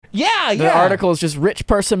Yeah, The article is just rich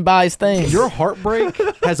person buys things. Your heartbreak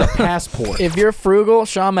has a passport. If you're frugal,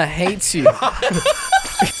 Shama hates you.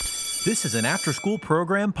 This is an after-school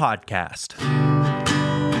program podcast.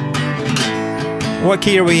 What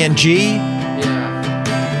key are we in, G?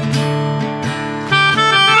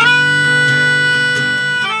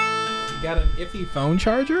 Got an iffy phone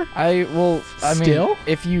charger? I mean, Still?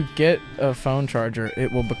 if you get a phone charger,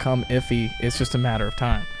 it will become iffy. It's just a matter of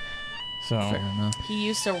time. So, Fair enough. He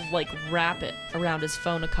used to wrap it around his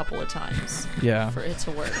phone a couple of times yeah, for it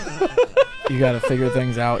to work. you got to figure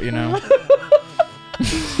things out,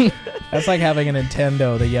 That's like having a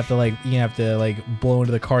Nintendo that you have to blow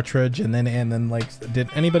into the cartridge and then did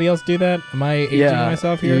anybody else do that? Am I aging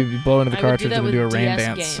myself here? You blow into the I would do cartridge that and do a with rain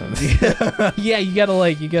DS dance. Yeah, you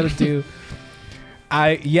gotta do.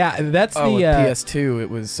 That's With the PS2, it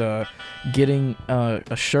was getting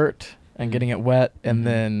a shirt and getting it wet and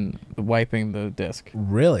then wiping the disc.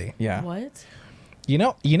 really. Yeah. What? You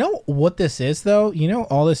know what this is though.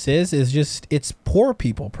 All this is just it's poor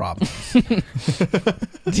people problems. do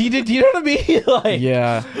you know what I mean? Like,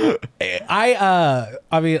 Yeah.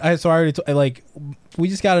 we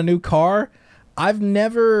just got a new car. I've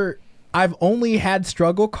only had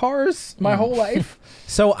struggle cars my whole life.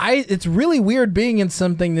 So it's really weird being in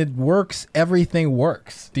something that works. Everything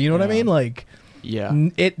works. Do you know what I mean? Like, Yeah.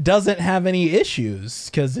 it doesn't have any issues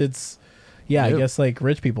because it's. Yeah, Yep. I guess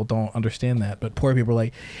rich people don't understand that, but poor people are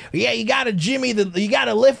like, yeah, you gotta you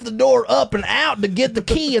gotta lift the door up and out to get the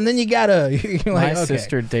key, and then you gotta. You're My like, okay.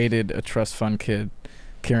 sister dated a trust fund kid,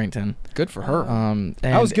 Carrington. Good for her. And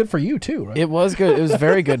That was good for you too, right? It was good. It was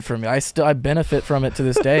very good for me. I benefit from it to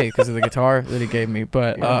this day because of the guitar that he gave me.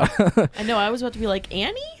 But I know. I was about to be like,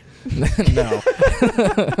 Annie? no.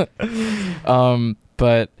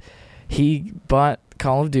 But he bought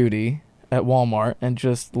Call of Duty at Walmart and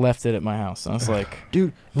just left it at my house. I was like,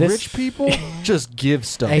 Dude, this- rich people just give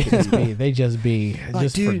stuff They to just people. be, they just be, Like,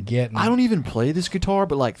 just dude, forgetting. I don't even play this guitar,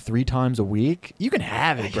 but 3 times a week, you can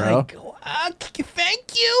have it, bro. Like,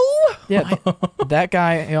 thank you. yeah, that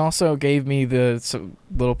guy, he also gave me the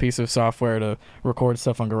little piece of software to record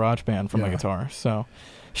stuff on GarageBand for my Yeah. guitar. So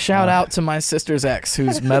shout out to my sister's ex,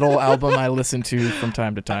 whose metal album I listen to from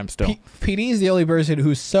time to time still. PD is the only person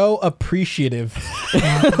who's so appreciative.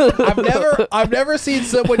 I've never seen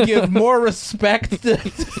someone give more respect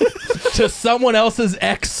to someone else's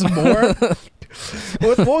ex more.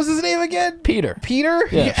 What was his name again? Peter. Peter?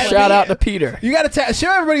 Yeah, shout out to Peter. You gotta show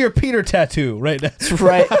everybody your Peter tattoo right now. That's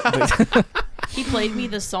right. He played me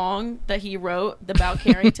the song that he wrote about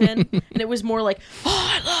Carrington, and it was more like,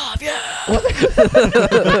 oh, I love you.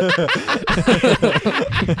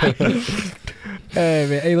 Hey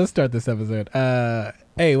man, hey, let's start this episode.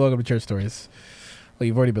 Hey, welcome to Church Stories. Well,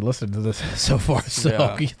 you've already been listening to this so far, so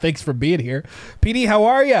Yeah. thanks for being here. PD, how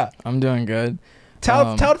are you? I'm doing good.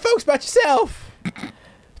 Tell the folks about yourself.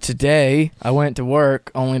 Today, I went to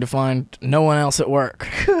work only to find no one else at work.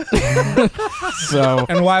 So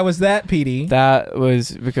And why was that, PD? that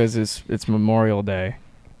was because it's Memorial Day,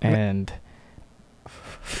 and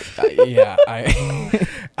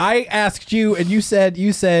I asked you, and you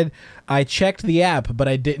said I checked the app, but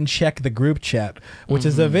I didn't check the group chat, which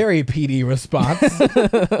is a very PD response.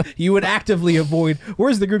 You would actively avoid.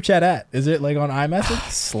 Where's the group chat at? Is it on iMessage?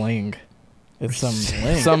 Sling. It's some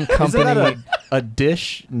Isn't company. that a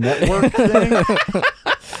Dish network thing?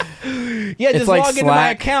 Yeah, It's just like log into my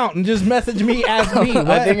Slack. account and just message me as me.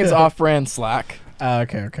 I think it's off-brand Slack.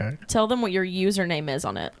 Okay. Tell them what your username is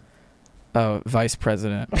on it. Vice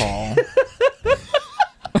President Paul.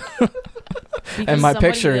 Because my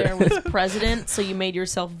somebody picture- there was president, so you made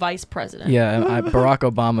yourself vice president. Yeah, and Barack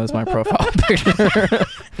Obama is my profile picture.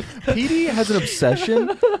 PD has an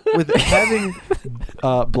obsession with having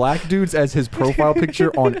black dudes as his profile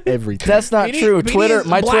picture on everything. That's not PD true. is Twitter.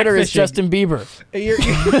 My Twitter is blackfishing. Justin Bieber.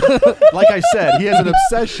 Like I said, he has an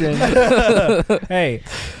obsession. Hey,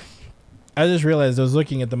 I just realized I was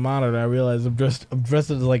looking at the monitor. I realized I'm dressed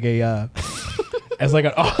as an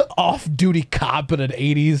off-duty cop in an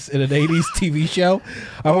 80s TV show.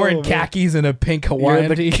 I'm wearing khakis and a pink Hawaiian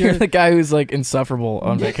You're t-shirt. the guy who's insufferable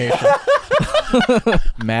on vacation.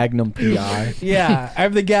 Magnum PI. Yeah,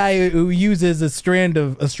 I'm the guy who uses a strand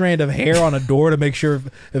of hair on a door to make sure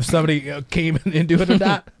if somebody came into it or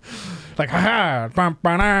not. Like, ha ha.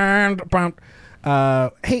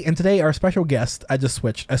 Hey, and today our special guest, I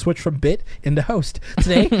switched from bit into host.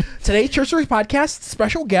 Today Church Stories Podcast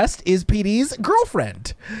special guest is PD's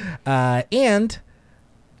girlfriend, and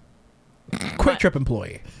Quick Trip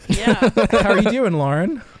employee. Yeah. How are you doing,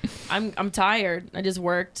 Lauren? I'm tired. I just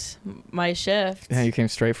worked my shift. Yeah, you came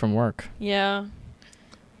straight from work. Yeah.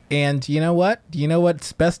 And you know what? Do you know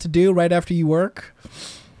what's best to do right after you work?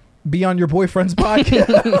 Be on your boyfriend's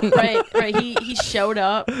podcast. Right. He showed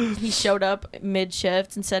up. He showed up mid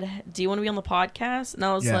shift and said, "Do you want to be on the podcast?" And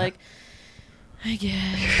I was like, I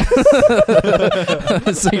guess.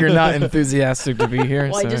 So you're not enthusiastic to be here?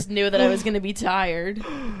 Well, I just knew that I was going to be tired.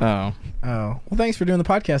 Oh. Well, thanks for doing the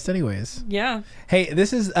podcast anyways. Yeah. Hey,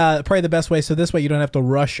 this is probably the best way. So this way you don't have to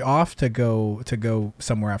rush off to go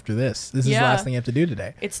somewhere after this. This is the last thing you have to do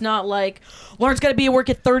today. It's not like, Lauren's got to be at work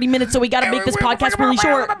at 30 minutes, so we got to make this podcast really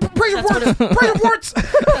short.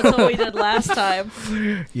 That's what we did last time.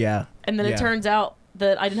 Yeah. And then it turns out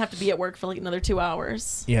that I didn't have to be at work for like another 2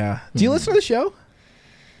 hours. Yeah. Do you listen to the show?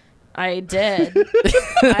 I did.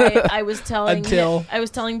 I was telling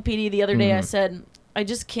PD the other day, I said, I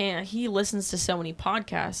just can't. He listens to so many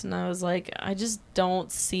podcasts, and I was like, I just don't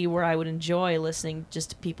see where I would enjoy listening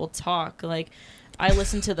just to people talk. Like, I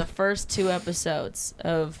listened to the first 2 episodes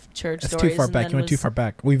of Church Stories. That's too far back. You went too far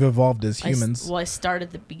back. We've evolved as humans. I started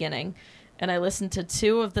at the beginning, and I listened to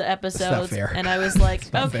 2 of the episodes, fair. and I was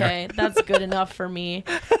like, okay, that's good enough for me.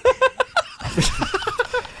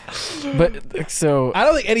 But so I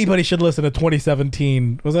don't think anybody should listen to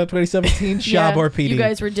 2017. Was that 2017? Shab or PD? You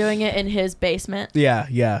guys were doing it in his basement. Yeah.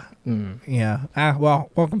 Yeah. Well,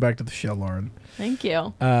 welcome back to the show, Lauren. Thank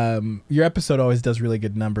you. Your episode always does really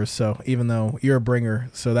good numbers, so even though you're a bringer,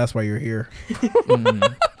 so that's why you're here.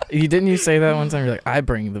 Didn't you say that one time? You're like, I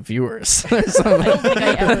bring the viewers. I don't think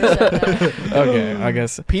I ever said that. Okay, I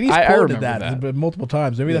guess. PD's I quoted remember that multiple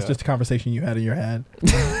times. Maybe that's just a conversation you had in your head.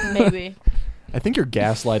 Maybe. I think you're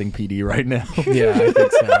gaslighting PD right now. Yeah, I think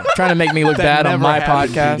so. Trying to make me look That bad on never my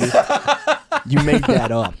happened, podcast. You made that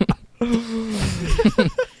up.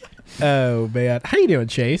 Oh, man. How you doing,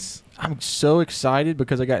 Chase? I'm so excited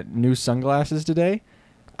because I got new sunglasses today.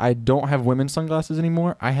 I don't have women's sunglasses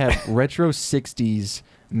anymore. I have retro 60s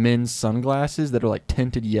men's sunglasses that are like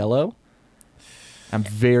tinted yellow. I'm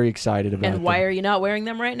very excited about them. And why are you not wearing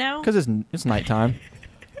them right now? Because it's nighttime.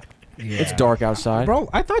 It's dark outside. Bro,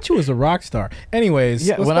 I thought you was a rock star. Anyways.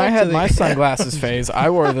 Yeah, let's when back I to had the- my sunglasses phase, I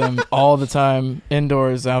wore them all the time,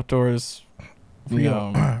 indoors, outdoors.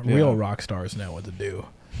 Real rock stars know what to do.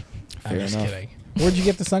 I'm just kidding. Where'd you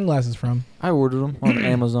get the sunglasses from? I ordered them on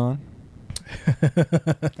Amazon.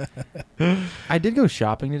 I did go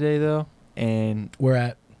shopping today, though, and Where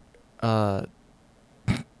at?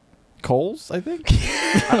 Kohl's, I think.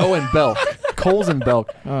 And Belk. Kohl's and Belk.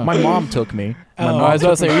 Oh. My mom took me. My Oh, mom I was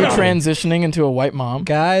about to took say, me you're shopping. transitioning into a white mom.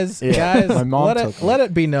 Guys, Yeah. My mom took me. let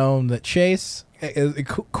it be known that Chase,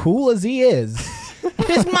 cool as he is,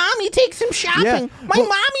 his mommy takes him shopping. Yeah. My Well,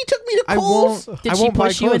 mommy took me to I Kohl's. won't. Did I she won't buy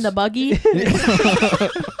push you in the clothes. buggy?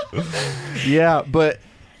 Yeah, but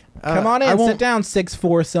Come on I in, won't, sit down,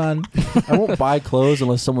 6'4", son. I won't buy clothes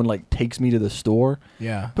unless someone like takes me to the store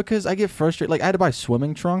Yeah. because I get frustrated. Like I had to buy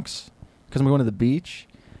swimming trunks because I'm going to the beach,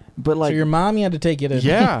 but like So your mommy had to take you to.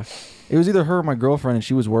 yeah, it was either her or my girlfriend, and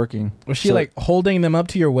she was working. Was she So- like holding them up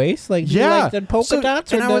to your waist? Like do you Yeah, like the polka So-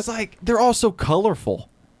 dots? and or I the- was like, they're all so colorful.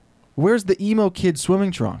 Where's the emo kid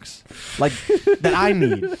swimming trunks like that I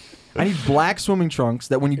need? I need black swimming trunks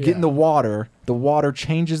that when you get in the water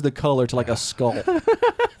changes the color to like a skull.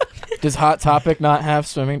 Does Hot Topic not have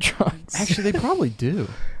swimming trunks? Actually, they probably do.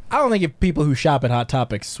 I don't think if people who shop at Hot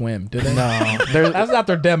Topic swim, do they? No. That's not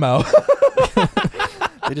their demo.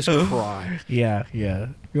 They just cry. Yeah.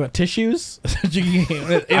 You want tissues?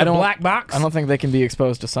 in I a don't- black box? I don't think they can be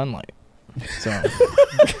exposed to sunlight. So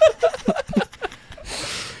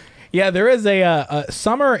Yeah, there is a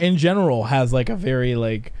summer in general has like a very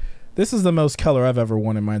like this is the most color I've ever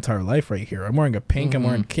worn in my entire life right here. I'm wearing a pink, I'm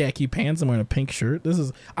wearing khaki pants, I'm wearing a pink shirt.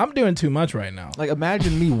 I'm doing too much right now. Like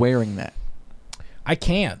imagine me wearing that. I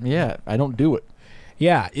can't. Yeah, I don't do it.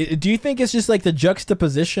 Yeah. Do you think it's just like the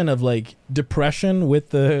juxtaposition of like depression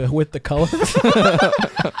with the colors?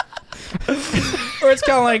 Or it's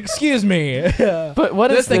kind of like, excuse me. but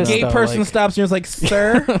what is The this, gay though? person Like, stops and is like,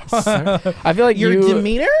 sir, I feel like your you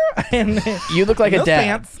demeanor? And you look like no a dad.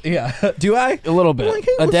 pants. Yeah. Do I? A little bit. Like,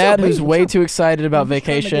 hey, a what's dad up, who's babe? way What's up? too excited about I'm just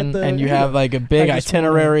trying to get vacation, the- and you have like a big I just wanna-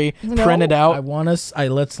 itinerary No, printed I out. want us.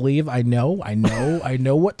 Let's leave. I know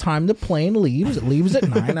what time the plane leaves. It leaves at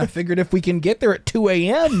 9. I figured if we can get there at 2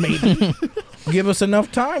 a.m., maybe give us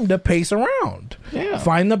enough time to pace around. Yeah.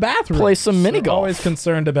 Find the bathroom. Play some mini golf. Always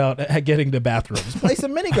concerned about getting to bathrooms. Play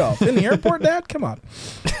some mini golf in the airport, Dad. Come on.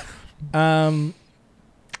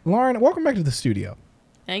 Lauren, welcome back to the studio.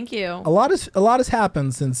 Thank you. A lot has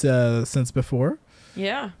happened since before.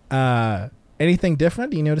 Yeah. Anything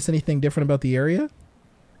different? Do you notice anything different about the area?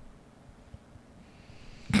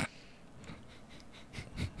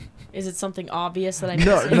 Is it something obvious that I'm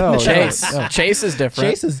No, missing? no. Chase. No. Chase is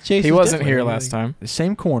different. Chase He is wasn't different. here last time. The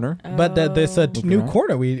same corner. But there's a Oh. new Okay.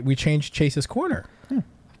 corner. We changed Chase's corner.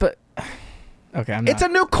 But okay, I'm not. It's a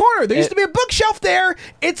new corner. There used to be a bookshelf there.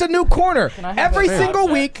 It's a new corner. I have Every a single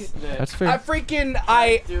project week, That's fair. I freaking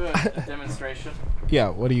I. do a demonstration. Yeah.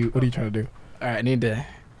 What are you trying to do? All right, I need to.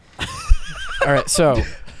 All right, so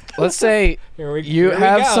let's say Here we you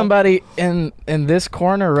have somebody in this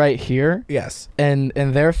corner right here, Yes. and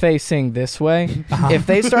they're facing this way. If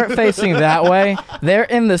they start facing that way, they're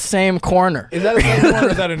in the same corner. Is that a same corner or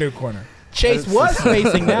is that a new corner? Chase was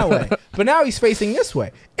facing that way, but now he's facing this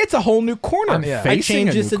way. It's a whole new corner. I'm I facing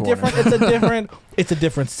changed a it's new a corner. different. It's a different. It's a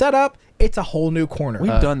different setup. It's a whole new corner.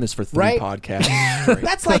 We've done this for 3 right? podcasts. straight.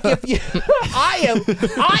 That's like if you.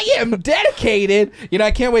 I am dedicated. You know,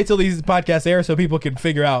 I can't wait till these podcasts air so people can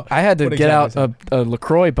figure out. I had to what get exactly out a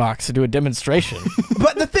LaCroix box to do a demonstration.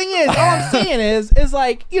 But the thing is, all I'm saying is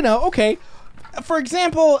like, you know, okay. For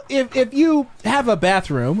example, if you have a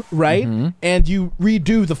bathroom, right, and you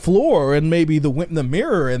redo the floor and maybe the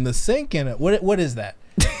mirror and the sink and what is that?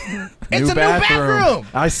 It's a new bathroom.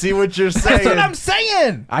 I see what you're saying. That's what I'm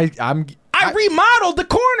saying. I remodeled the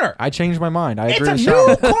corner. I changed my mind. I It's agree a with new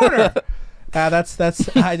Sean. corner. That's.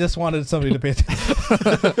 I just wanted somebody to pay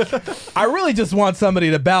attention. I really just want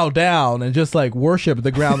somebody to bow down and just like worship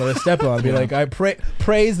the ground that I step on. Be like, I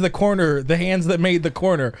praise the corner, the hands that made the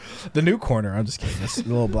corner, the new corner. I'm just kidding. It's a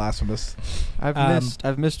little blasphemous.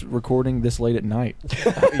 I've missed recording this late at night.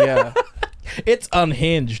 Yeah. It's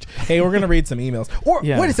unhinged. Hey, we're gonna read some emails. Or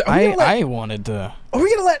Yeah. wait a second. Are you I wanted to.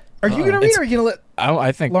 gonna let? Are you gonna read? Or are you gonna let?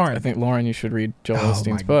 I think Lauren. I think Lauren, you should read Joel Oh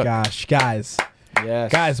Osteen's my book. gosh, guys,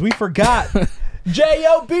 Yes. we forgot.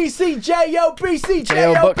 JOBC.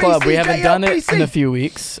 JO Book Club. We haven't done it in a few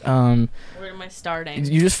weeks. Where am I starting?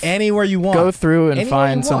 You just Anywhere you want. go through and Anywhere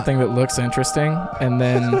find you something that looks interesting, and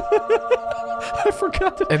then I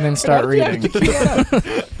forgot to. and then start reading.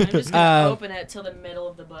 I'm just gonna Um, open it till the middle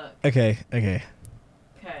of the book. Okay. Okay.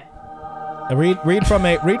 Read from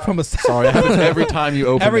a. Sorry, it happens every time you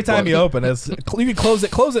open. Every the time book. you open it, you can close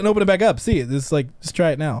it, and open it back up. See, it's like just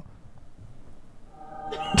try it now.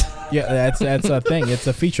 Yeah, that's a thing. It's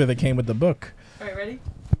a feature that came with the book. All right, ready?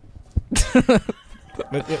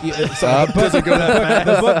 Doesn't go that fast.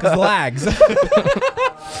 The book lags.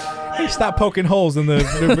 Hey, stop poking holes in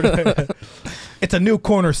the. It's a new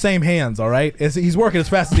corner, same hands. All right, he's working as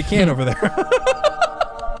fast as he can over there.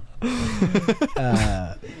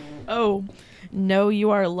 Oh, know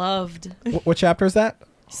you are loved. What chapter is that?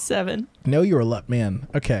 7. Know you are loved, man.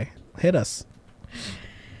 Okay, hit us.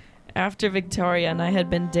 After Victoria and I had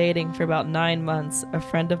been dating for about 9 months, a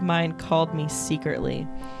friend of mine called me secretly.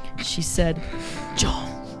 She said, "Joel,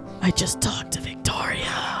 I just talked to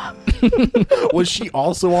Victoria." Was she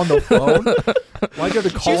also on the phone? Why'd you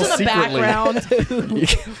have to She call was in the secretly? background.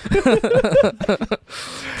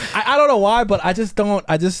 I don't know why, but I just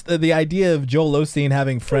the idea of Joel Osteen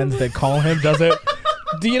having friends that call him doesn't.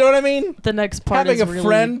 Do you know what I mean? The next part Having is a really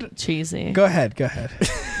friend- cheesy. Go ahead.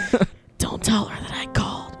 Don't tell her that I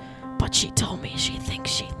called, but she told me she thinks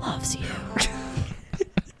she loves you.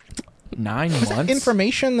 9 Was that months.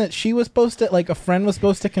 information that she was supposed to, like a friend was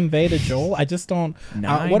supposed to convey to Joel? I just don't.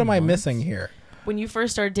 9 what am I months? missing here? When you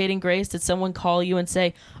first started dating Grace, did someone call you and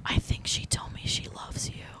say, "I think she told me she loves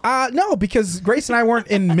you"? No, because Grace and I weren't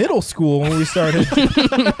in middle school when we started.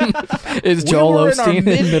 Is Joel we were Osteen in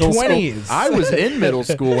our in middle school? mid-20s. I was in middle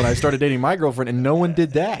school when I started dating my girlfriend, and no one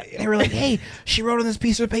did that. They were like, "Hey, she wrote on this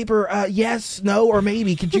piece of paper, yes, no, or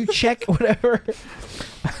maybe. Could you check whatever?"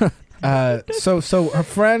 So her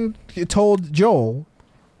friend told Joel.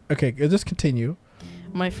 Okay, just continue.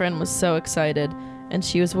 My friend was so excited, and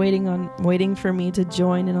she was waiting for me to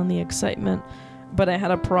join in on the excitement. But I had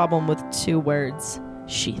a problem with 2 words.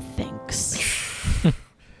 She thinks.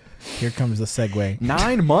 Here comes the segue.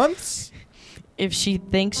 9 months? If she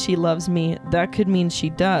thinks she loves me, that could mean she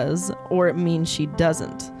does, or it means she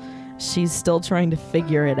doesn't. She's still trying to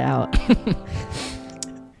figure it out.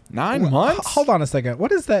 9 months? Hold on a second.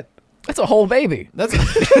 What is that? That's a whole baby. That's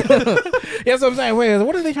Yeah, so I'm saying, wait,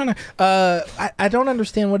 what are they trying to? I don't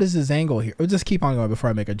understand what is his angle here. We'll just keep on going before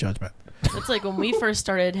I make a judgment. It's like when we first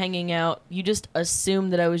started hanging out, you just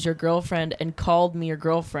assumed that I was your girlfriend and called me your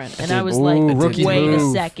girlfriend. And I was Ooh, like, rookie wait a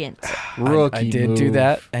move. second. rookie I did do move.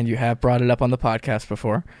 that, and you have brought it up on the podcast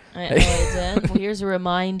before. I did. Well, here's a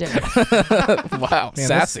reminder. Wow, Man,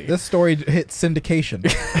 sassy. This story hit syndication.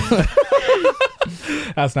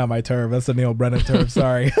 That's not my term. That's a Neil Brennan term.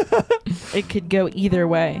 Sorry. It could go either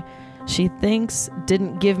way. She thinks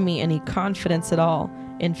didn't give me any confidence at all.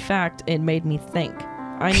 In fact, it made me think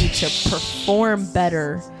I need to perform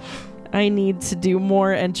better I need to do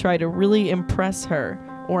more and try to really impress her,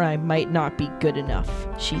 or I might not be good enough.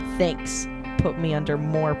 She thinks, put me under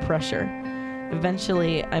more pressure.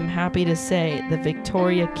 Eventually, I'm happy to say that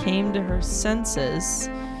Victoria came to her senses,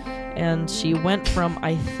 and she went from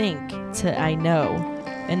I think to I know,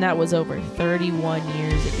 and that was over 31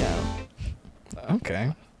 years ago.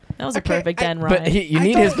 Okay. That was a perfect end, Ryan. But you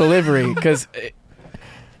need his delivery because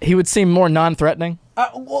he would seem more non-threatening.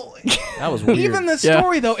 Well, That was weird. even the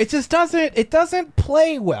story though, it just doesn't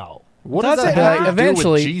play well. What does that Doesn't have to do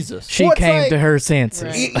eventually with Jesus? She Well, it's came like- to her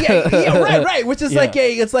senses. Right. Right. Which is Yeah. like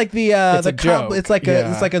it's like the It's a the joke. it's like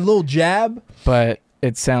Yeah. it's like a little jab. But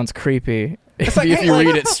it sounds creepy if, like, if hey, you like,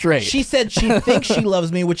 read it straight. She said she thinks she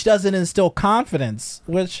loves me, which doesn't instill confidence.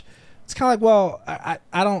 Which it's kind of like, well,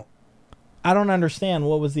 I don't understand.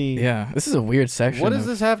 What was the Yeah, this is a weird section. What does of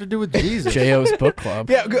this have to do with Jesus? J.O.'s book club.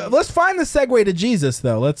 Yeah, let's find the segue to Jesus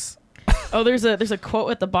though. Let's. Oh, there's a quote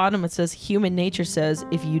at the bottom. It says, "Human nature says,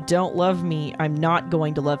 if you don't love me, I'm not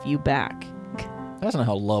going to love you back." That's not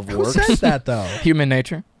how love Who works. says that though? Human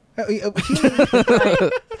nature.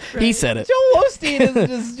 He said it. Joel Osteen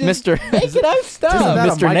is just Mr. making up stuff. Isn't that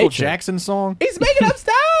Mr. a Michael Nature. Jackson song? He's making up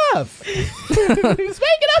stuff. He's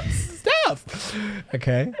making up stuff.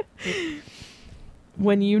 Okay.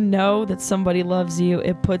 When you know that somebody loves you,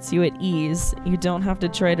 it puts you at ease. You don't have to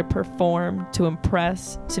try to perform, to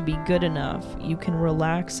impress, to be good enough. You can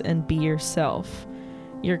relax and be yourself.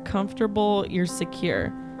 You're comfortable, you're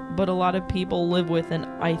secure. But a lot of people live with an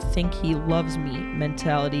I think he loves me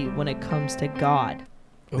mentality when it comes to God.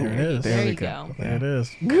 There it is. There we you go. There it is.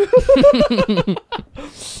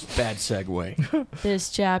 Bad segue. This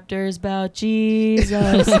chapter is about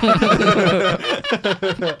Jesus.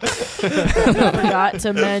 Forgot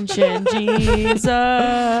to mention Jesus.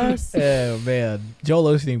 Oh man, Joel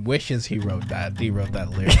Osteen wishes he wrote that. He wrote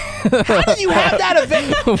that lyric. How do you have that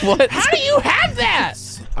event? What? How do you have that?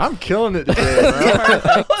 I'm killing it today,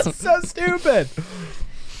 bro. That's so stupid.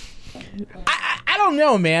 I don't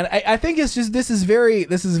know, man. I think it's just this is very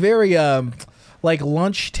like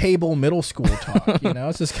lunch table middle school talk. You know,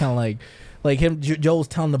 it's just kind of like him. Joel's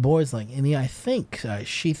telling the boys like, and I think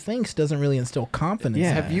she thinks doesn't really instill confidence. Yeah.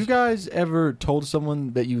 in Have us. you guys ever told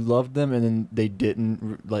someone that you loved them and then they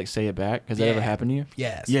didn't like say it back? Has that ever Yeah. happened to you?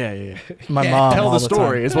 Yes. Yeah. My Yeah. mom. Tell all the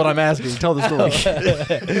story time. is what I'm asking. Tell the story.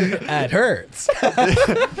 It hurts.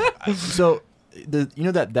 So, you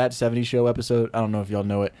know that 70s show episode? I don't know if y'all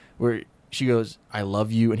know it, where she goes, "I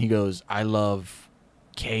love you," and he goes, "I love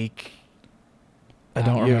cake." I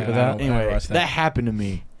don't Yeah, remember I that. don't- Anyway, watched that. that. happened to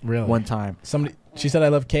me Really? one time. Somebody. She said, "I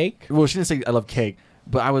love cake." Well, she didn't say I love cake,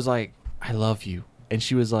 but I was like, "I love you," and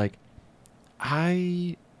she was like,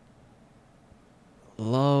 "I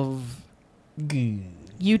love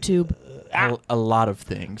YouTube. a lot of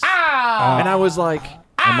things," and I was like,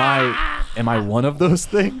 Am I one of those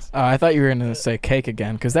things?" Oh, I thought you were going to say cake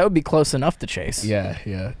again because that would be close enough to Chase. Yeah.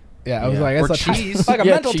 I was Yeah. like, Or that's cheese. like a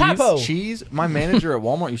Yeah, mental cheese. typo. Cheese. My manager at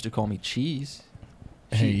Walmart used to call me Cheese.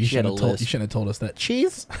 Hey, you she had shouldn't a have told. list. You shouldn't have told us that.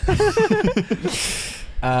 Cheese.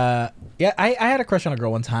 Yeah, I had a crush on a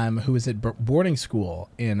girl one time who was at boarding school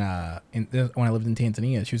in when I lived in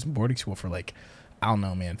Tanzania. She was in boarding school for like, I don't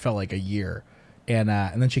know, man, felt like a year. And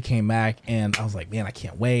then she came back, and I was like, man, I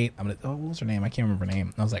can't wait. What was her name? I can't remember her name.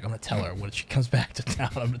 And I was like, I'm gonna tell her when she comes back to town.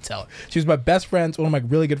 I'm gonna tell her. She was my best friend's, one of my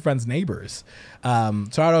really good friend's neighbors. So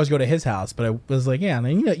I'd always go to his house, but I was like, yeah,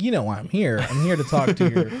 man, you know why I'm here. I'm here to talk to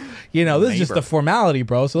your, this is just the formality,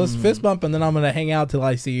 bro. So let's fist bump, and then I'm gonna hang out till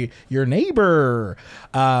I see your neighbor.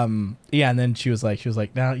 And then she was like,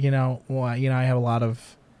 now, I have a lot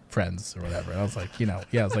of friends or whatever. And I was like,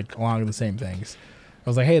 it's like along the same things. I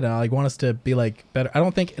was like, hey, no, I want us to be like better. I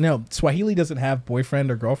don't think Swahili doesn't have boyfriend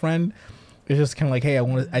or girlfriend. It's just kind of like, hey,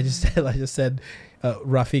 I just said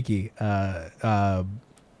Rafiki,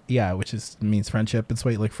 which means friendship in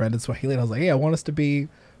Swahili, like friend in Swahili. And I was like, hey, I want us to be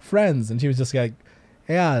friends. And she was just like,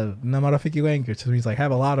 yeah, na marafiki wengi. So he's like, have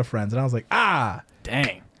a lot of friends. And I was like,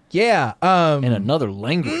 Dang. yeah. In another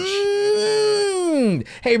language.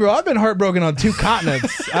 Hey, bro, I've been heartbroken on 2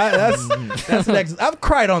 continents. That's next. I've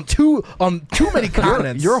cried on too many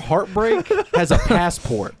continents. Your heartbreak has a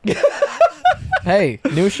passport. Hey,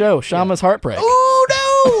 new show, Shama's Heartbreak.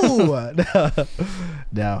 Oh no,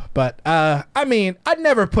 no. But I mean, I'd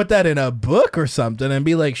never put that in a book or something and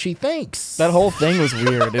be like, she thinks. That whole thing was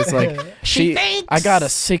weird. It's like She thinks. I got a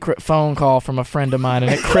secret phone call from a friend of mine,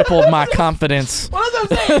 and it crippled my confidence. What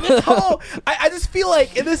was I saying? This whole, I just feel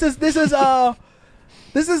like this is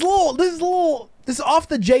off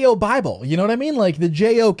the J.O. Bible. You know what I mean? Like the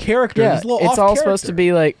J.O. character. Yeah, is a little it's off all character. supposed to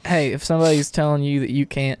be like, hey, if somebody's telling you that you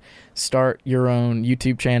can't start your own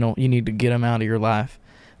YouTube channel, you need to get them out of your life.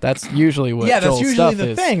 That's usually what. that's Joel's usually stuff the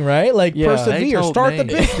is. thing, right? Like Yeah. They persevere, told start me. the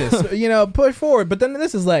business, push forward. But then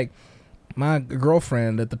this is like, my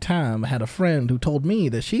girlfriend at the time had a friend who told me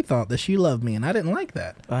that she thought that she loved me, and I didn't like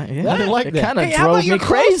that. Yeah, I didn't like it that. kind of Hey, how about drove you're me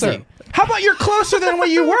crazy. closer? How about you're closer than what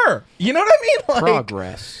you were? You know what I mean? Like,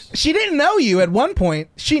 Progress. she didn't know you at one point.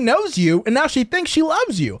 She knows you, and now she thinks she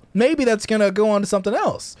loves you. Maybe that's gonna go on to something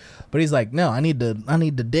else. But he's like, no, I need to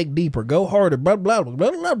dig deeper, go harder, blah blah blah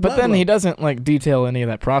blah blah. But then blah. he doesn't like detail any of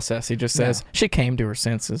that process. He just says she came to her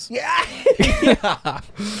senses. Yeah.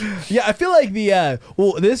 Yeah, I feel like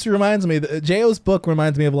this reminds me, J.O.'s book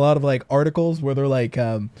reminds me of a lot of like articles where they're like,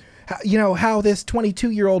 how this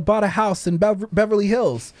 22-year-old bought a house in Beverly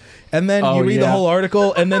Hills. And then you read the whole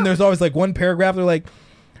article, and then there's always like one paragraph, they're like,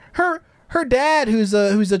 her dad, who's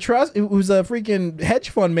a freaking hedge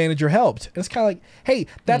fund manager, helped. And it's kind of like, hey,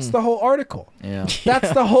 that's the whole article. Yeah.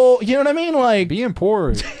 That's the whole, you know what I mean? Like, Being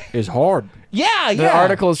poor is hard. yeah. The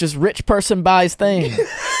article is just rich person buys things.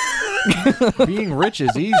 Being rich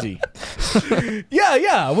is easy.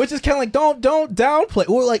 Yeah, which is kind of like don't downplay.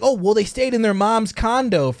 Or like, oh, well, they stayed in their mom's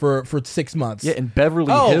condo for 6 months. Yeah, in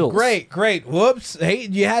Beverly Oh, Hills. great. Whoops. Hey,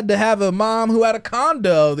 you had to have a mom who had a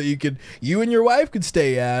condo that you and your wife could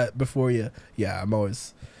stay at before you. Yeah, I'm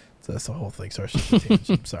always. That's the whole thing. Sorry,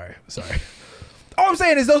 I'm sorry. All I'm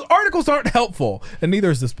saying is those articles aren't helpful, and neither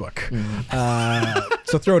is this book.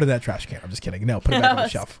 So throw it in that trash can. I'm just kidding. No, put it back on the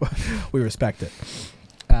shelf. We respect it.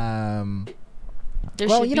 There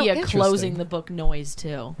Well, should be a interesting. closing the book noise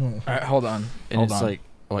too. All right, hold on. And Hold it's on. like,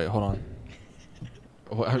 wait, hold on.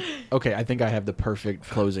 Okay, I think I have the perfect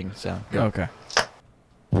closing sound. Go. Okay.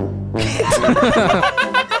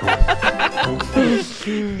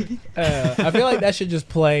 I feel like that should just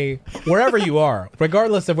play wherever you are,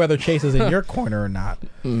 regardless of whether Chase is in your corner or not.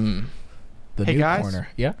 The Hey, new guys. corner.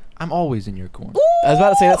 Yeah. I'm always in your corner. I was about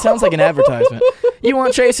to say, that sounds like an advertisement. You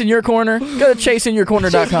want Chase in your corner? Go to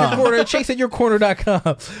chaseinyourcorner.com.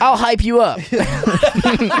 ChaseInYourCorner.com. I'll hype you up.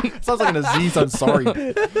 Sounds like an Aziz Ansari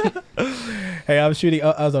bit. Hey, I was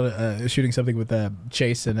shooting something with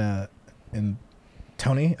Chase and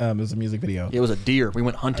Tony. It was a music video. It was a deer. We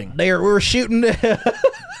went hunting. We were shooting.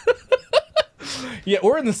 Yeah,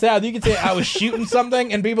 we're in the South. You could say I was shooting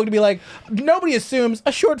something, and people could be like, nobody assumes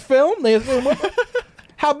a short film. They assume,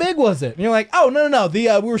 how big was it? And you're like, oh no. We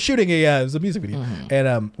were shooting it was a music video,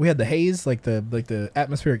 and we had the haze, like the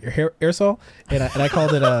atmospheric aerosol, and I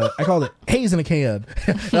called it haze in a can.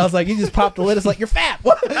 And I was like, you just popped the lid. It's like you're fat.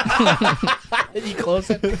 And you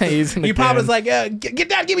close it. Haze in the You pop it. can. It's like get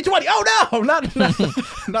down, give me 20. Oh no, not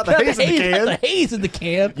Not the haze in the can. not the haze in the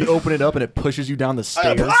can. You open it up and it pushes you down the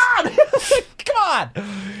stairs. Come on.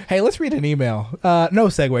 Hey, let's read an email. No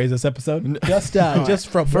segues this episode. Just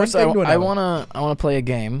from First, one thing to I another. wanna play a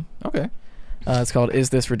game. Okay. It's called "Is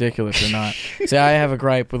This Ridiculous or Not?" See, I have a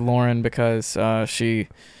gripe with Lauren because she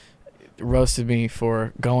roasted me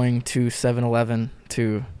for going to 7-Eleven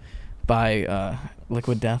to buy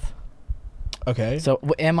Liquid Death. Okay. So,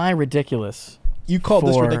 am I ridiculous? You called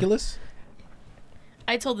this for- ridiculous?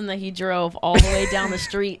 I told him that he drove all the way down the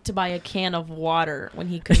street to buy a can of water when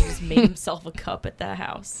he could have just made himself a cup at that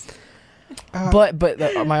house. But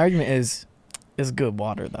my argument is good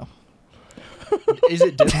water though. Is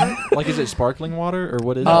it different? Like, is it sparkling water or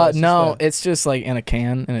what is it? No, it's just like in a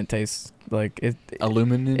can and it tastes like it.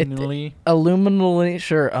 Aluminally? Aluminally,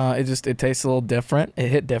 sure. It tastes a little different. It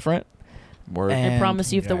hit different. Word. And- I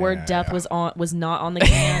promise you, if the word yeah, death yeah. was not on the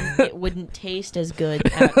can, it wouldn't taste as good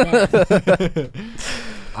at then.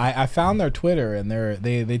 I found their Twitter and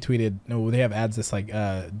they tweeted. No, they have ads. This like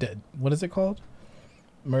what is it called?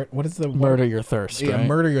 What is the word? Murder your thirst. Yeah, right?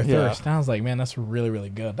 murder your Yeah. thirst. And I was like, man, that's really really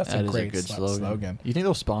good. That's That a is great good slogan. You think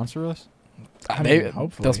they'll sponsor us? I They, mean,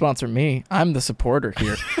 hopefully they'll sponsor me. I'm the supporter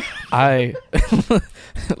here. I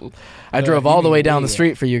drove you all the mean way down we. the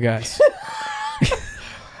street for you guys.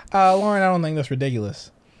 Lauren, I don't think that's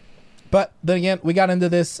ridiculous. But then again, we got into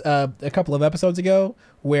this a couple of episodes ago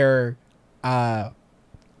where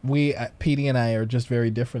Petey and I are just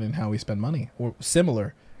very different in how we spend money. We're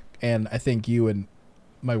similar. And I think you and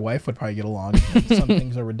my wife would probably get along. Some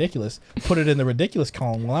things are ridiculous. Put it in the ridiculous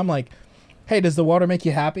column. Well, I'm like, hey, does the water make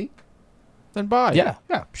you happy? Then buy. Yeah.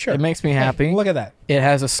 Yeah, sure. It makes me Hey, happy. look at that. It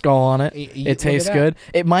has a skull on it. Look It at tastes that. good.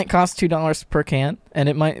 It might cost $2 per can, and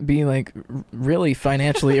it might be like really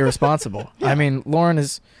financially irresponsible. I mean, Lauren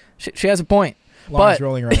is she has a point. Lauren's But-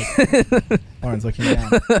 rolling her eyes. Lauren's looking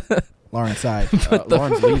down. Lauren's side.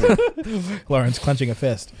 Lauren's leaving. Lauren's clenching a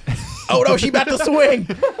fist. Oh no, she about to swing.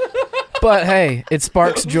 But hey, it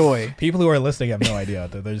sparks joy. People who are listening have no idea.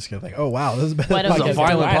 They're just gonna think, "Oh wow, this is Why don't This is you a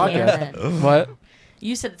violent do it, podcast. Aaron? What?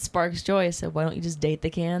 You said it sparks joy. I said, why don't you just date the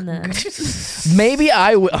can then? Maybe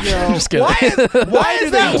I will. I'm just kidding. Why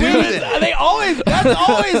is that weird? That's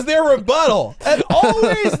always their rebuttal. That's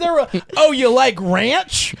always their oh, you like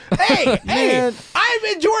ranch? Hey, I'm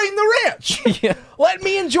enjoying the ranch. Yeah. Let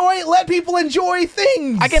people enjoy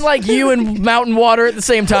things. I can like you and mountain water at the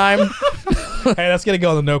same time. Hey, that's gonna go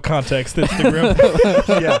on the no context Instagram.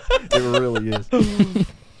 Yeah, it really is.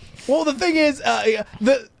 Well, the thing is,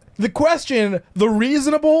 the question, the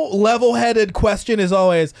reasonable, level-headed question is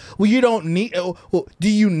always, well, you don't need. Well, do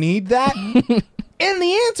you need that? And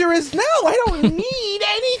the answer is no. I don't need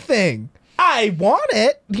anything. I want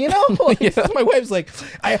it. You know, like, my wife's like,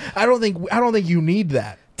 I don't think you need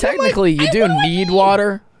that. Technically, like, you do need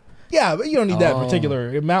water. Yeah, but you don't need that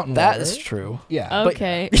particular mountain water. That is true. Yeah.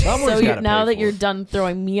 Okay. So now that you're done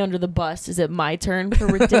throwing me under the bus, is it my turn for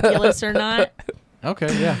ridiculous or not?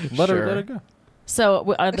 Okay, yeah. Let her go.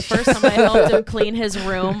 So the first time I helped him clean his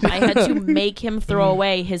room, I had to make him throw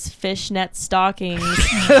away his fishnet stockings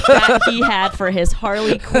that he had for his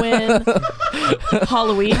Harley Quinn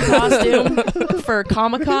Halloween costume for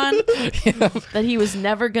Comic-Con that he was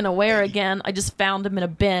never going to wear again. I just found him in a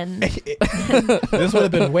bin. This would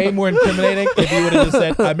have been way more incriminating if you would have just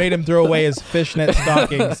said, I made him throw away his fishnet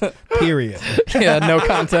stockings, period. Yeah, no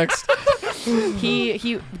context.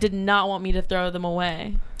 He did not want me to throw them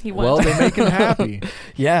away. He Well, wanted they make him happy.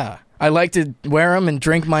 Yeah. I like to wear them and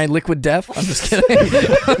drink my liquid death. I'm just kidding.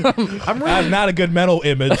 I have not a good mental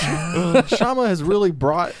image. Shama has really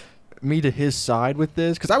brought me to his side with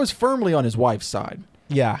this because I was firmly on his wife's side.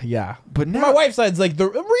 Yeah. But now My wife's side's like the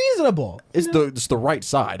reasonable. it's the right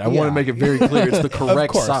side. I want to make it very clear it's the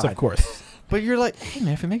correct side. Of course. But you're like, hey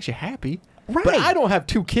man, if it makes you happy. Right. But I don't have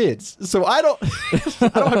 2 kids, so I don't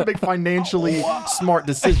have to make financially smart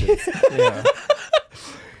decisions. Yeah.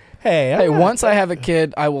 Hey, once I have a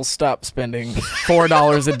kid, I will stop spending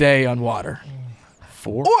 $4 a day on water.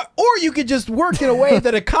 4? Or you could just work in a way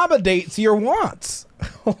that accommodates your wants.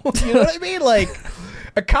 You know what I mean? Like,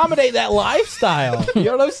 accommodate that lifestyle. You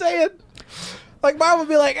know what I'm saying? Like, mom would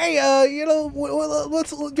be like, hey, you know,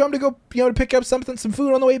 let's, do you want me to go, to pick up some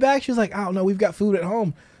food on the way back? She was like, I don't know, we've got food at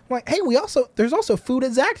home. I'm like, hey, there's also food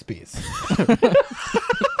at Zaxby's.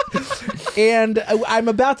 And I'm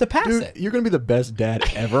about to pass it. You're gonna be the best dad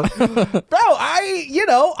ever. Bro,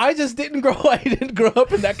 I just didn't grow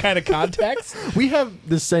up in that kind of context. We have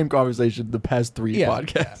the same conversation the past 3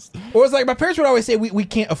 podcasts. Or it's like my parents would always say, we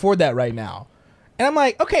can't afford that right now. And I'm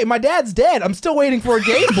like, okay, my dad's dead. I'm still waiting for a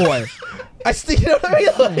Game Boy. You know what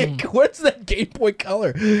I mean? Like, what's that Game Boy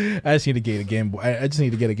color? I just need to get a Game Boy. I just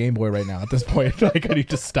need to get a Game Boy right now at this point. Like, I need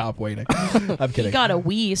to stop waiting. I'm kidding. He got a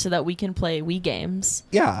Wii so that we can play Wii games.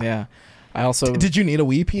 Yeah. Yeah. I also... Did you need a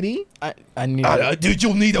Wii, PD? I need... Did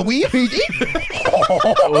you need a Wii, PD?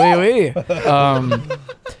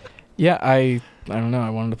 Yeah, I don't know. I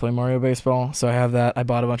wanted to play Mario Baseball, so I have that. I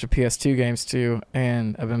bought a bunch of PS2 games too,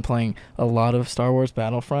 and I've been playing a lot of Star Wars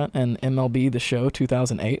Battlefront and MLB The Show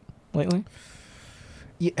 2008 lately.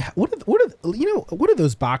 Yeah, what are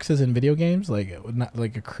those boxes in video games? Not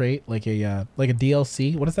like a crate, like a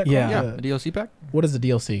DLC. What is that called? Yeah, a DLC pack. What is the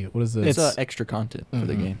DLC? What is the? It's extra content for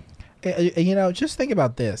the game. Just think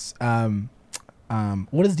about this.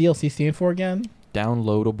 What does DLC stand for again?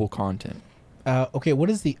 Downloadable content. Okay, what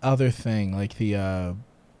is the other thing? Like the,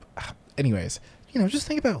 anyways, just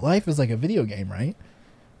think about life as like a video game, right?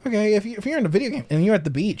 Okay, if you're in a video game and you're at the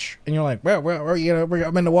beach and you're like,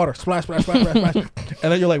 I'm in the water, splash, splash, splash, splash, splash,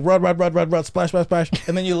 and then you're like, run, splash, splash, splash,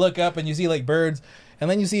 and then you look up and you see like birds, and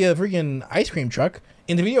then you see a freaking ice cream truck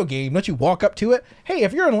in the video game. Don't you walk up to it? Hey,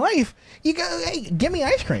 if you're in life, you go, hey, give me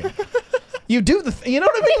ice cream. You do you know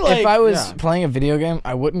what I mean? Like, if I was playing a video game,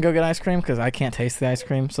 I wouldn't go get ice cream because I can't taste the ice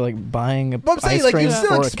cream. So like buying I'm saying, ice like, you cream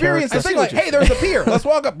still for experience a the thing. Like, hey, there's a pier. Let's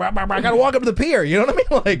walk up. I gotta walk up to the pier. You know what I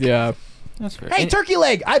mean? Like, yeah. That's fair. Hey, turkey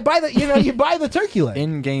leg. I buy the. You buy the turkey leg.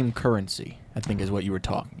 In-game currency, I think, is what you were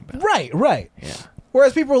talking about. Right. Yeah.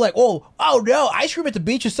 Whereas people are like, oh no, ice cream at the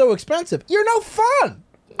beach is so expensive. You're no fun.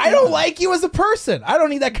 I don't like you as a person. I don't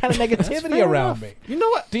need that kind of negativity around me. You know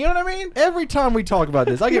what? Do you know what I mean? Every time we talk about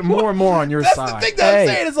this, I get more and more on your That's side. the thing that I'm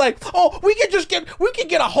saying. It's like, we can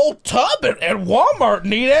get a whole tub at Walmart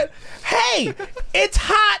and eat it. Hey, it's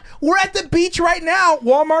hot. We're at the beach right now.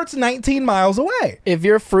 Walmart's 19 miles away. If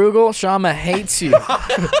you're frugal, Shama hates you.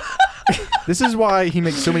 This is why he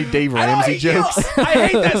makes so many Dave Ramsey jokes. I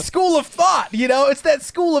hate that school of thought. It's that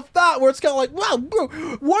school of thought where it's kind of like, wow, bro,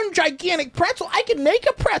 one gigantic pretzel. I can make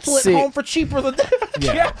a pretzel at home for cheaper than that.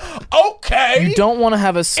 Yeah. Okay. You don't want to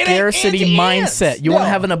have a scarcity mindset. You want to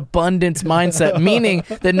have an abundance mindset, meaning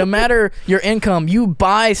that no matter your income, you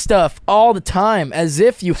buy stuff all the time as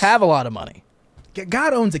if you have a lot of money.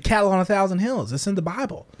 God owns a cattle on 1,000 hills. It's in the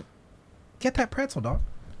Bible. Get that pretzel, dog.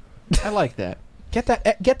 I like that. Get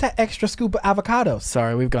that extra scoop of avocados.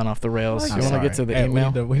 Sorry, we've gone off the rails. I'm You want to sorry. get to the Hey,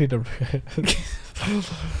 email? We need to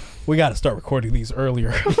we got to start recording these earlier.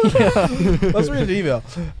 Let's read the email.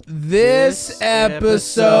 This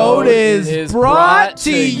episode is brought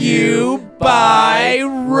to you by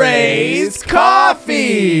Ray's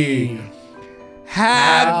Coffee.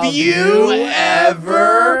 Have you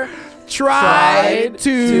ever tried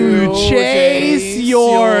to chase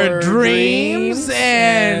your dreams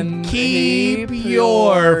and keep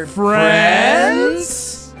your friends?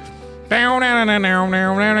 I'm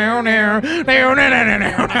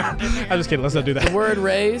just kidding. Let's not do The that. word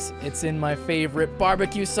raise, it's in my favorite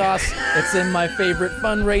barbecue sauce. It's in my favorite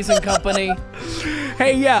fundraising company.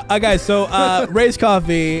 Hey, yeah, guys. So, Ray's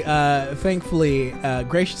Coffee, thankfully,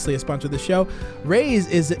 graciously has sponsored the show. Ray's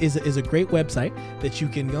is a great website that you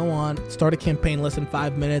can go on, start a campaign less than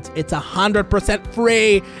 5 minutes. It's 100%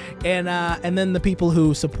 free, and then the people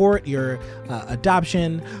who support your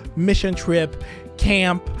adoption, mission trip,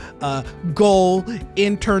 camp, goal,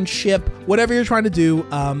 internship, whatever you're trying to do,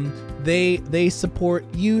 they support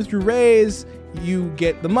you through Raise. You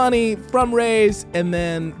get the money from Raise, and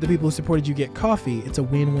then the people who supported you get coffee. It's a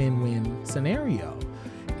win-win-win scenario.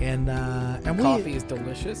 And Coffee is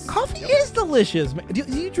delicious. Coffee is delicious. Do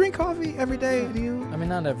you drink coffee every day? Do you? I mean,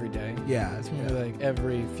 not every day. Yeah. It's maybe like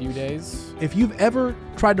every few days. If you've ever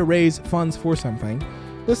tried to raise funds for something,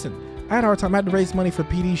 listen. I had a hard time. I had to raise money for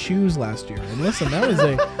PD's shoes last year. And listen, that was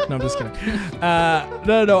no, I'm just kidding.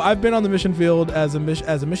 No. I've been on the mission field as a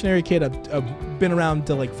missionary kid. I've been around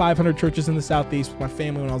to like 500 churches in the Southeast with my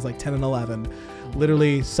family when I was like 10 and 11.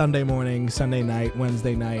 Literally Sunday morning, Sunday night,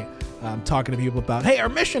 Wednesday night, talking to people about, hey, our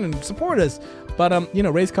mission and support us. But,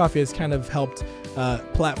 Raise Coffee has kind of helped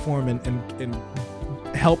platform and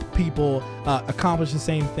help people accomplish the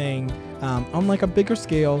same thing on like a bigger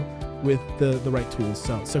scale with the right tools.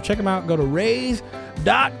 So check them out. Go to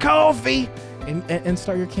raise.coffee and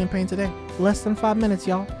start your campaign today. Less than 5 minutes,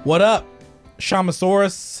 y'all. What up,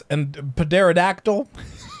 Shamasaurus and Pterodactyl?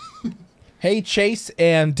 Hey, Chase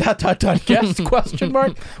and ... guest question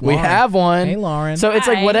mark. We have one. Hey, Lauren. So it's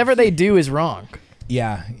like Hi. whatever they do is wrong.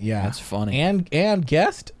 yeah. That's funny. And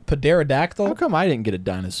guest Pterodactyl. How come I didn't get a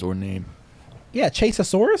dinosaur name? Yeah,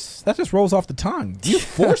 Chaseosaurus. That just rolls off the tongue. You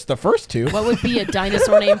forced the first two. What would be a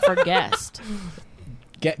dinosaur name for guest?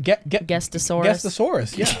 Guestosaurus.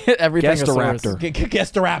 Guestosaurus. Yeah. Everything is Guestoraptor.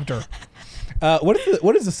 Guestoraptor.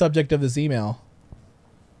 What is the subject of this email?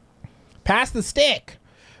 Pass the stick.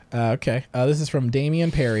 Okay. This is from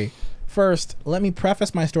Damian Perry. First, let me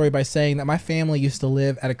preface my story by saying that my family used to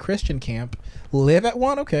live at a Christian camp. Live at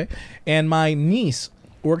one? Okay. And my niece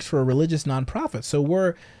works for a religious nonprofit. So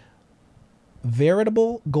we're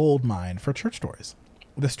veritable gold mine for church stories.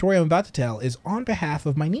 The story I'm about to tell is on behalf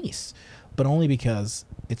of my niece, but only because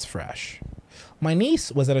it's fresh. My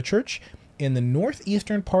niece was at a church in the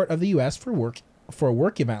northeastern part of the U.S. for a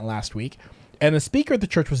work event last week, and the speaker at the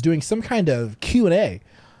church was doing some kind of Q&A.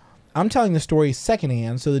 I'm telling the story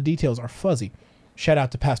secondhand, so the details are fuzzy. Shout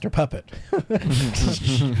out to Pastor Puppet.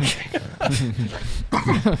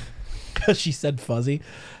 She said fuzzy.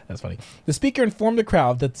 That's funny. The speaker informed the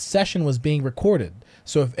crowd that the session was being recorded.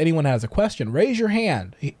 So if anyone has a question, raise your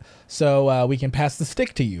hand so we can pass the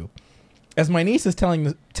stick to you. As my niece is telling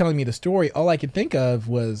me the story, all I could think of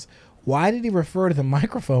was, why did he refer to the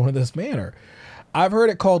microphone in this manner? I've heard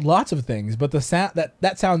it called lots of things, but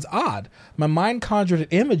that sounds odd. My mind conjured an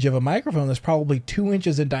image of a microphone that's probably 2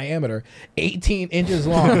 inches in diameter, 18 inches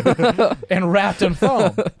long, and wrapped in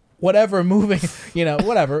foam.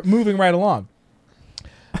 Moving right along.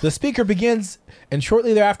 The speaker begins, and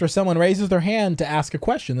shortly thereafter, someone raises their hand to ask a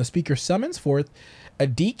question. The speaker summons forth a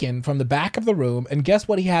deacon from the back of the room, and guess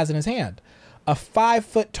what he has in his hand? A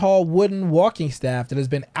 5-foot-tall wooden walking staff that has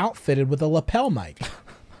been outfitted with a lapel mic.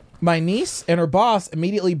 My niece and her boss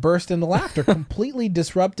immediately burst into laughter, completely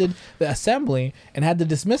disrupted the assembly, and had to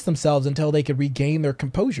dismiss themselves until they could regain their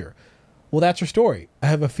composure. Well, that's your story. I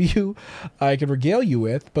have a few I could regale you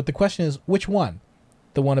with, but the question is, which one?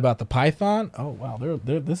 The one about the python? Oh, wow.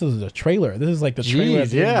 This is a trailer. This is like the trailer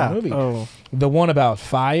of the movie. Oh. The one about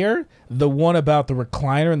fire? The one about the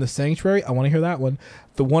recliner in the sanctuary? I want to hear that one.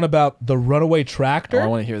 The one about the runaway tractor? Oh, I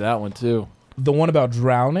want to hear that one too. The one about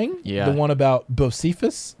drowning? Yeah. The one about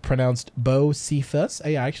Bocephus, pronounced Bocephus.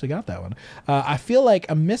 Hey, I actually got that one. I feel like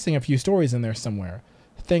I'm missing a few stories in there somewhere.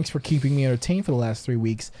 Thanks for keeping me entertained for the last 3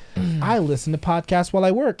 weeks. I listen to podcasts while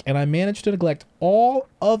I work, and I managed to neglect all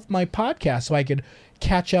of my podcasts so I could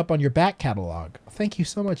catch up on your back catalog. Thank you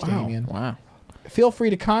so much, Damien. Wow. Feel free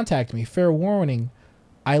to contact me. Fair warning,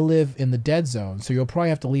 I live in the dead zone, so you'll probably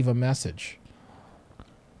have to leave a message.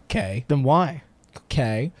 Okay. Then why?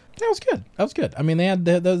 Okay. That was good. That was good. I mean, they had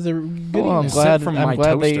those are good. Well, I'm emails. glad. from I'm my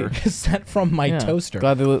glad toaster. they. Sent from my toaster.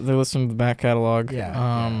 Glad they listened to the back catalog.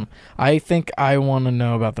 Yeah. I think I want to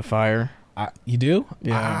know about the fire. You do?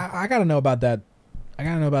 Yeah. I gotta know about that. I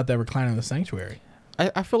gotta know about that recliner in the sanctuary.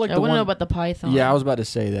 I feel like I the want one. to know about the Python. Yeah, I was about to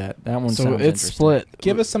say that. That one So sounds it's interesting. split.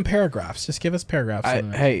 Give us some paragraphs. Just give us paragraphs.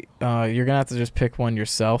 Hey, you're gonna have to just pick one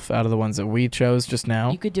yourself out of the ones that we chose just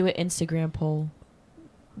now. You could do an Instagram poll.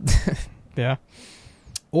 Yeah.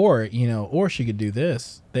 Or or she could do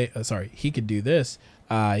this. He could do this.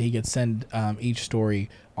 He could send each story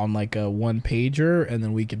on like a one pager, and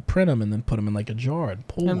then we could print them and then put them in like a jar and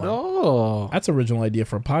pull one. Oh, That's an original idea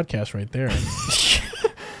for a podcast right there.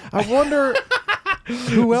 I wonder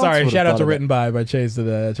who else. Sorry, would've shout out thought to of Written by Chase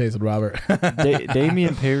and Robert. it.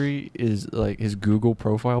 Damian Perry is like his Google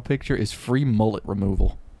profile picture is free mullet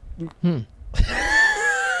removal. What's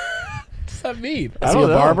that mean? Is he a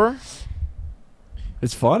barber?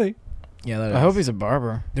 It's funny. Yeah, that is. I hope he's a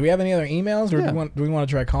barber. Do we have any other emails, or Yeah. do we want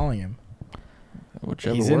to try calling him?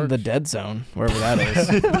 Whichever He's works. in the dead zone, wherever that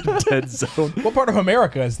is. dead zone. What part of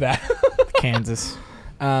America is that? Kansas.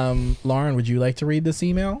 Lauren, would you like to read this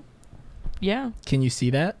email? Yeah. Can you see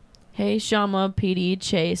that? Hey, Shama, PD,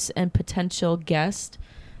 Chase, and potential guest.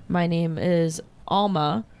 My name is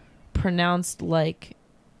Alma, pronounced like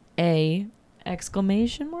a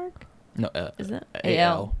exclamation mark. No, Is that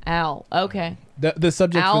A-L. Al? Okay. The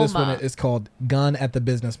subject for this one Alma. is called "Gun at the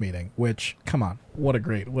Business Meeting," which, come on, what a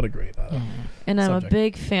great. And I'm Subject. a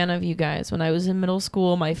big fan of you guys. When I was in middle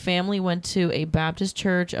school, my family went to a Baptist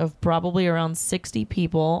church of probably around 60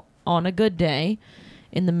 people on a good day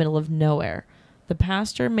in the middle of nowhere. The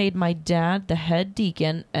pastor made my dad the head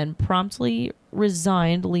deacon and promptly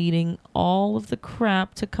resigned, leading all of the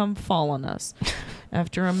crap to come fall on us.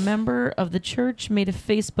 After a member of the church made a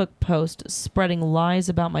Facebook post spreading lies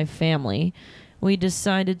about my family, we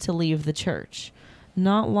decided to leave the church.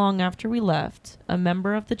 Not long after we left, a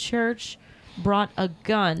member of the church brought a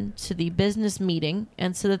gun to the business meeting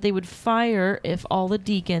and said that they would fire if all the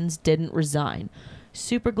deacons didn't resign.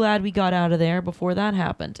 Super glad we got out of there before that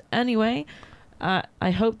happened. Anyway, I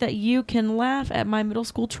hope that you can laugh at my middle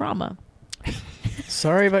school trauma.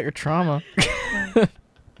 Sorry about your trauma.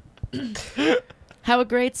 Have a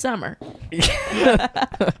great summer.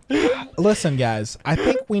 Listen, guys, I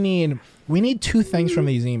think we need two things from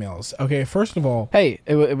these emails. Okay, first of all, Hey,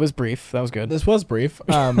 it was brief. That was good. this was brief.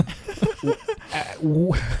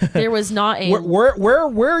 There was not a...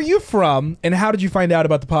 Where are you from, and how did you find out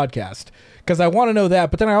about the podcast? Because I want to know that,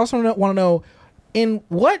 but then I also want to know in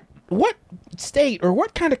what state or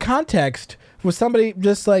what kind of context was somebody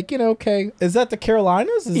just like, okay, is that the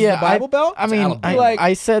Carolinas? Is it the Bible Belt? I mean,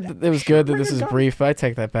 I said that it was good that this is brief, but I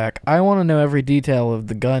take that back. I want to know every detail of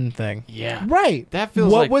the gun thing. Yeah. Right. That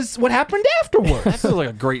feels like what happened afterwards? that feels like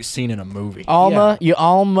a great scene in a movie. Alma, you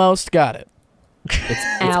almost got it.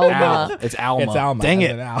 It's Alma. Al. It's Alma. It's Alma. Dang as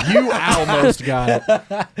it. in Al. You almost got it.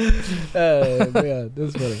 Man,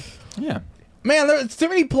 that's funny. Yeah. Man, there's too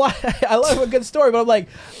many plot. I love a good story, but I'm like,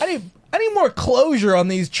 I need more closure on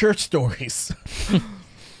these church stories.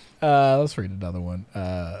 Let's read another one.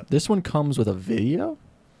 This one comes with a video.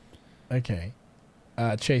 Okay.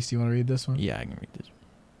 Chase, do you want to read this one? Yeah, I can read this.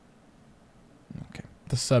 Okay.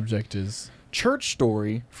 The subject is Church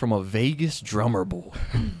story from a Vegas drummer boy,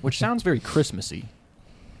 which sounds very Christmassy.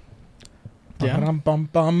 Yeah. Bum, bum,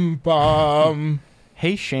 bum, bum.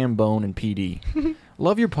 Hey, Shambone and PD.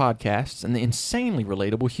 Love your podcasts and the insanely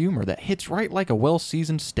relatable humor that hits right like a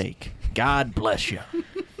well-seasoned steak. God bless you.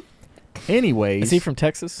 Anyways. Is he from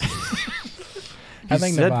Texas? I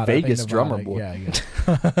think said Nevada. Vegas I think Nevada. drummer boy.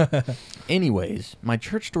 Yeah. Anyways, my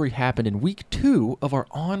church story happened in week 2 of our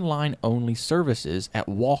online-only services at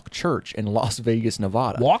Walk Church in Las Vegas,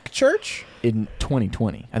 Nevada. Walk church? In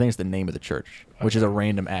 2020. I think it's the name of the church, which is a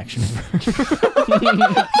random action.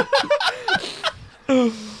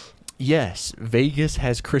 Yes, Vegas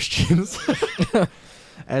has Christians.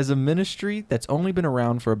 As a ministry that's only been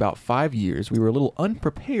around for about 5 years, we were a little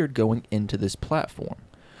unprepared going into this platform.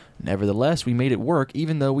 Nevertheless, we made it work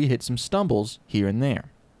even though we hit some stumbles here and there.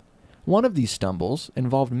 One of these stumbles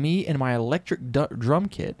involved me and my electric drum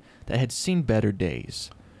kit that had seen better days.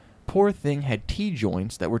 Poor thing had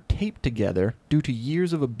T-joints that were taped together due to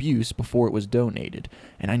years of abuse before it was donated,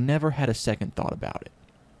 and I never had a second thought about it.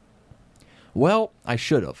 Well, I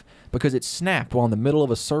should have, because it snapped while in the middle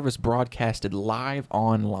of a service broadcasted live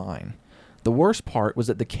online. The worst part was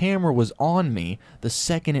that the camera was on me the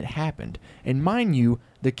second it happened, and mind you,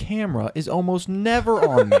 the camera is almost never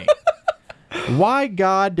on me. Why,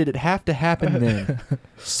 God, did it have to happen then?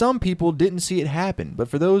 Some people didn't see it happen, but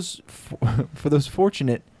for those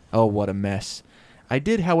fortunate, oh, what a mess. I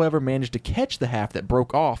did, however, manage to catch the half that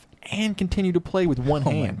broke off and continue to play with one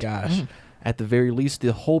hand. Oh my gosh. At the very least,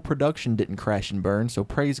 the whole production didn't crash and burn, so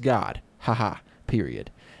praise God. Haha. Period.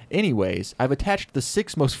 Anyways, I've attached the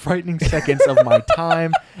 6 most frightening seconds of my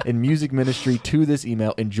time in music ministry to this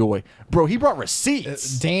email. Enjoy. Bro, he brought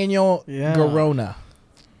receipts. Daniel Garona.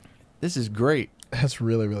 This is great. That's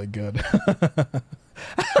really, really good.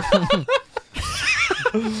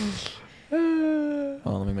 Oh,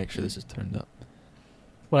 let me make sure this is turned up.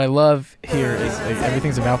 What I love here is like,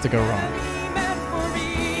 everything's about to go wrong.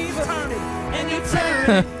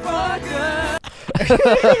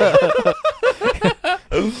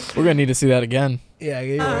 We're gonna need to see that again. Yeah,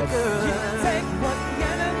 you're right.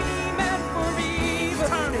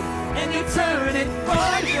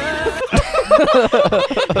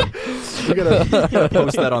 We gotta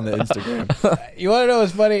post that on the Instagram. You want to know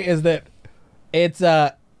what's funny is that it's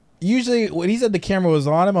usually when he said the camera was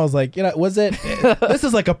on him, I was like, was it? This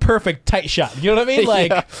is like a perfect tight shot. You know what I mean?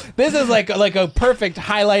 Like this is like a perfect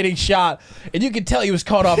highlighting shot, and you can tell he was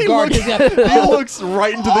caught off guard. He looks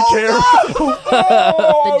right into the camera.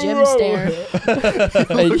 The gym stare.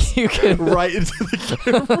 You can Right into the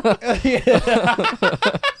camera.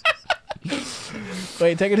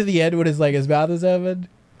 Wait, take it to the end when his mouth is open.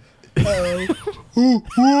 Yeah,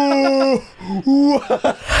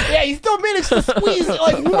 he still managed to squeeze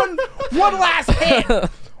like one last hit.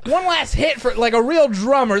 One last hit for like a real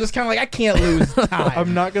drummer. Just kind of like, I can't lose time.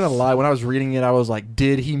 I'm not gonna lie. When I was reading it, I was like,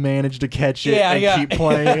 "Did he manage to catch it and keep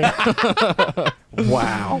playing?"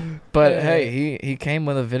 Wow. But hey, he came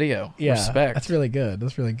with a video. Yeah, Respect. That's really good.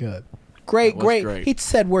 That's really good. Great. He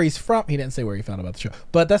said where he's from. He didn't say where he found out about the show,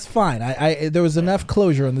 but that's fine. I there was enough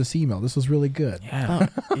closure in this email. This was really good. Yeah.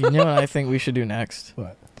 You know what I think we should do next?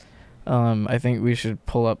 What? I think we should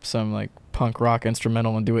pull up some like punk rock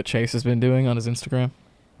instrumental and do what Chase has been doing on his Instagram.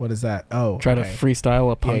 What is that? Oh, Try to okay. freestyle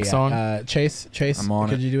a punk song. Chase, I'm on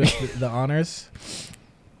could it. you do us the honors?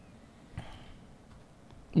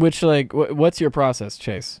 Which what's your process,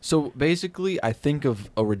 Chase? So basically, I think of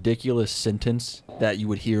a ridiculous sentence that you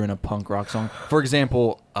would hear in a punk rock song. For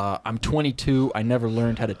example, I'm 22. I never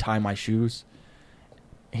learned how to tie my shoes.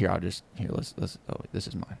 Let's. Oh, wait, this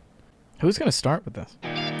is mine. Who's gonna start with this?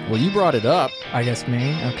 Well, you brought it up. I guess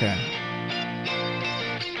me. Okay.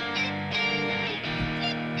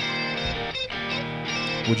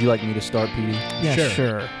 Would you like me to start, Petey? Yeah,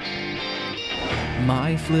 sure.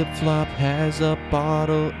 My flip-flop has a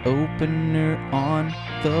bottle opener on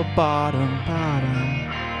the bottom.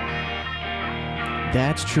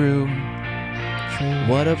 That's true.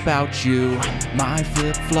 What about you? My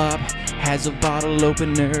flip-flop has a bottle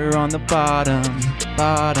opener on the bottom.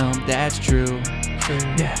 That's true.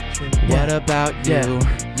 Yeah. What about you?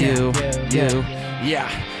 Yeah.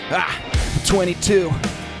 22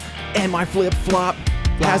 and my flip-flop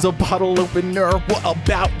has a bottle opener. What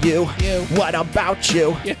about you? What about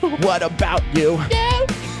you? What about you?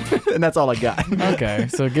 And that's all I got. Okay,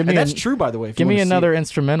 so give me. And that's true, by the way. if you Give me wanna see another it.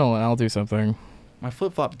 instrumental, and I'll do something. My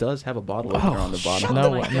flip-flop does have a bottle opener on the bottom.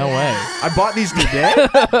 No, my no way. I bought these today.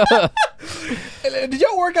 Did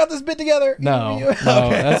y'all work out this bit together? No,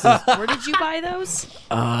 that's just, Where did you buy those?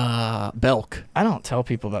 Belk. I don't tell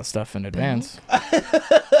people that stuff in advance.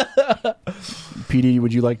 PD,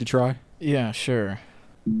 would you like to try? Yeah, sure.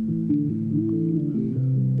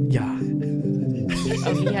 Yeah,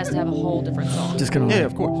 Oh, he has to have a whole different song. just gonna Yeah,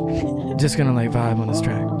 of course. just gonna vibe on this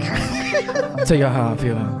track. Tell y'all how I'm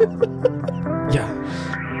feeling. Yeah.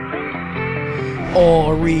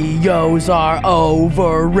 Oreos are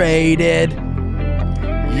overrated.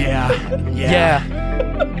 Yeah. Yeah.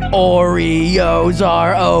 Oreos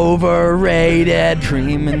are overrated.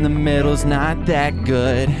 Cream in the middle's not that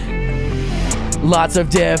good. Lots of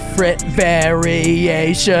different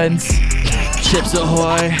variations, Chips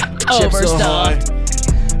Ahoy. Chips Overstuffed.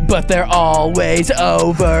 Ahoy. but they're always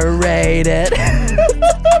overrated.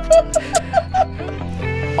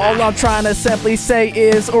 All I'm trying to simply say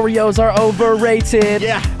is Oreos are overrated.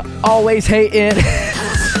 Yeah. Always hating.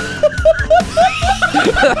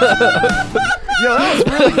 Yo, that was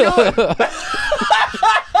really good.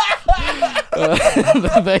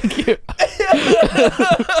 Thank you.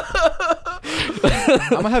 I'm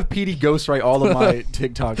gonna have PD ghostwrite all of my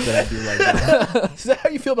TikToks that I do like that. Is that how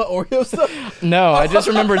you feel about Oreo stuff? No, I just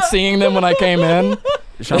remembered seeing them when I came in.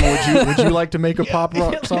 Shama, would you like to make a pop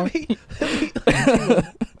rock song?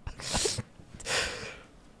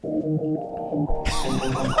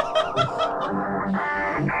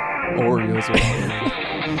 Oreos are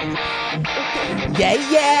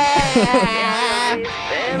Yeah.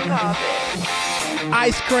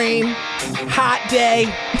 Ice cream, hot day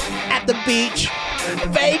at the beach,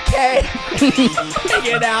 vacay,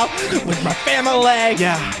 hanging out with my family.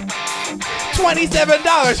 Yeah.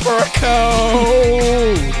 $27 for a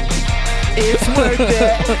coat. It's worth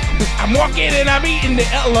it. I'm walking and I'm eating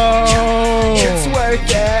it alone. It's worth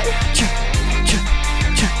it.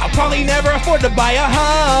 I'll probably never afford to buy a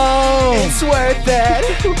home. It's worth it.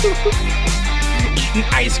 Eating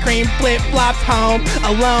ice cream, flip-flops home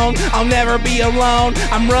alone. I'll never be alone.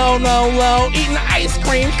 I'm low, eating ice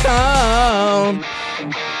cream cone.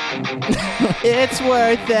 It's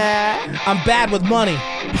worth it. I'm bad with money.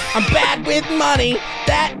 I'm bad with money.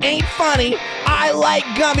 That ain't funny. I like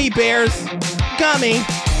gummy bears. Gummy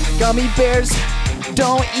bears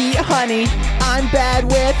don't eat honey. I'm bad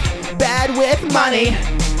with money.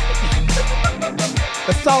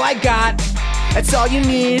 That's all I got. That's all you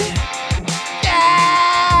need.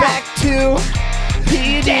 Yeah. Back to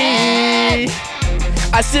PD.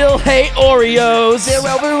 I still hate Oreos. They're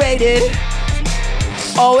overrated.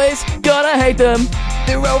 Always gonna hate them.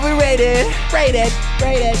 They're overrated. Rated.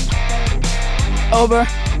 Over.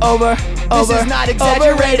 This is not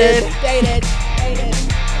exaggerated. Dated.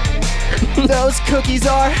 Those cookies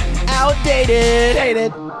are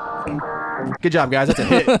outdated. Good job, guys. That's a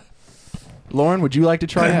hit. Lauren, would you like to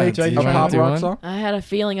try to make a pop rock song? I had a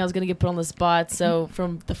feeling I was going to get put on the spot. So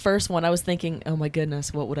from the first one, I was thinking, oh my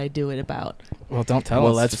goodness, what would I do it about? Well, don't tell us.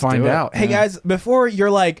 Well, let's find out. Hey, guys, before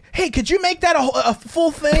you're like, hey, could you make that a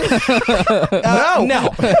full thing? No.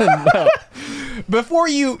 Before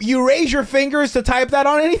you raise your fingers to type that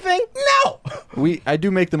on anything? No. I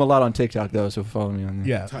do make them a lot on TikTok, though, so follow me on there.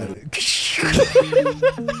 Yeah.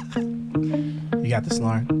 You got this,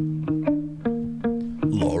 Lauren.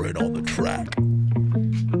 Lauren on the track.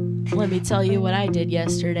 Let me tell you what I did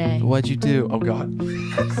yesterday. What'd you do? Oh, God.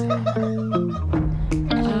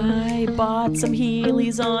 I bought some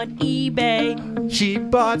Heelys on eBay. She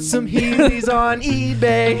bought some Heelys on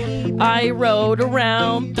eBay. I rode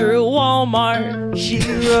around through Walmart. She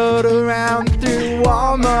rode around through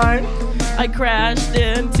Walmart. I crashed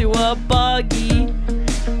into a buggy.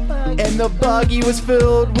 And the buggy was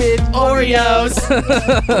filled with Oreos.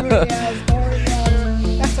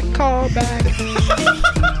 That's a callback.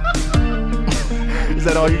 Is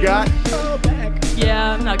that all you got?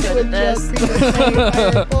 Yeah, I'm not good at this.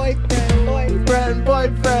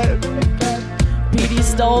 Boyfriend. PD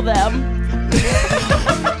stole them.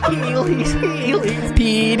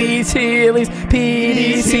 PD's Heelys.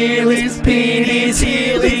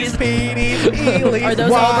 Are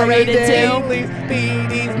those overrated too?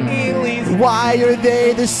 Why are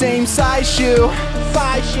they the same size shoe?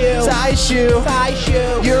 Size shoe.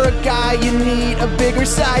 You're a guy, you need a bigger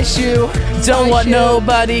size shoe. Don't want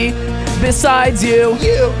nobody besides you.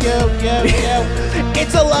 You.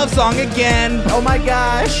 It's a love song again. Oh my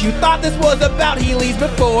gosh. You thought this was about Heelys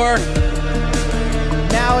before.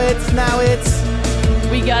 Now it's.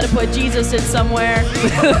 We gotta put Jesus in somewhere.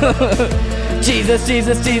 Jesus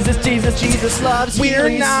loves We're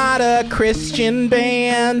Heelys. not a Christian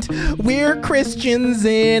band. We're Christians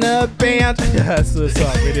in a band. That's the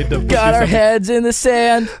song we need to Got our heads in the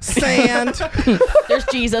sand. There's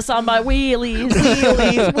Jesus on my wheelies.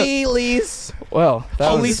 Wheelies. Well, that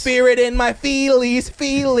Holy was... Spirit in my feelies.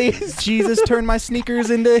 Jesus turned my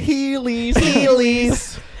sneakers into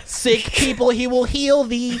Heelys. Sick people, he will heal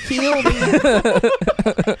thee.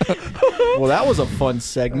 Well, that was a fun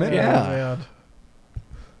segment. Yeah.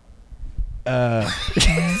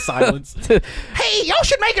 Silence. Hey, y'all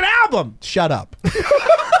should make an album. Shut up.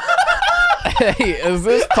 Hey, is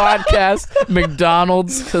this podcast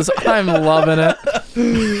McDonald's? Because I'm loving it.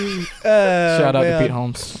 Shout out to Pete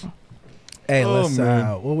Holmes. Hey, Oh, let's.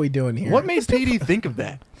 man. What are we doing here? What made Petey think of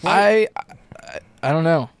that? I don't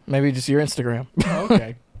know. Maybe just your Instagram.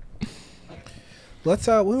 Okay. Let's.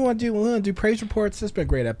 We want to do praise reports. It's been a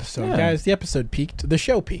great episode, Yeah. guys. The episode peaked. The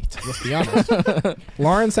show peaked. Let's be honest.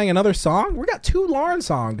 Lauren sang another song. We got 2 Lauren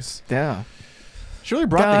songs. Yeah. Shirley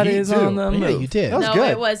brought God the heat is too. on the Yeah, move. you did. That was No,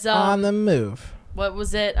 good. it was On the move. what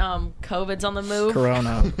was it? COVID's on the move.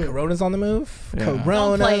 Corona. Corona's on the move. Yeah.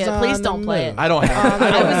 Corona's Don't play it. Please on don't the play move. it. I don't have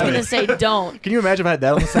it. I was gonna say don't. Can you imagine if I had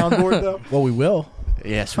that on the soundboard though? Well, we will.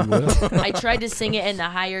 Yes, we will. I tried to sing it in the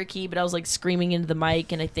higher key, but I was like screaming into the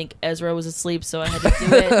mic, and I think Ezra was asleep, so I had to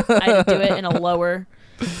do it. I had to do it in a lower.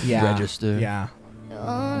 Yeah. Register. Yeah.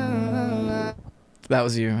 That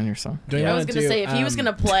was you and your song. Do you I wanna was gonna do, say if he was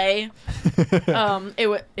gonna play,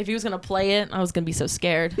 if he was gonna play it, I was gonna be so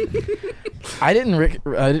scared. I didn't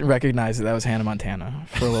recognize that was Hannah Montana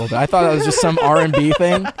for a little bit. I thought that was just some R&B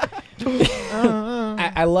thing.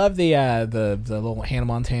 I love the little Hannah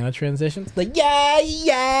Montana transitions. Like yeah.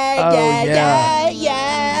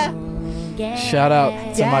 Shout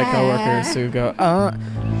out to my coworkers who go,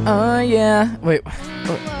 yeah. Wait,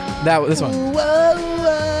 this one.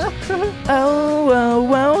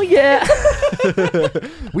 Oh, yeah.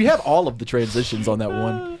 We have all of the transitions on that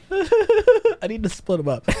one. I need to split them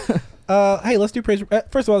up. Hey, let's do praise.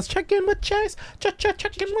 First of all, let's check in with Chase. Check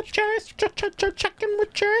in with Chase. Check in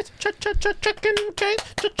with Chase. Check in with Chase.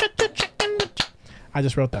 I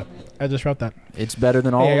just wrote that. It's better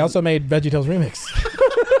than all. Hey, I also made VeggieTales remix.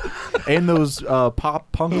 And those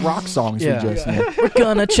pop punk rock songs we just made. We're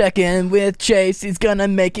gonna check in with Chase. He's gonna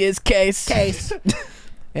make his case.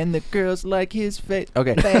 And the girls like his face.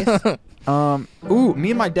 Okay. Me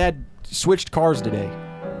and my dad switched cars today.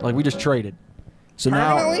 Like we just traded. So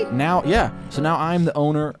now I'm the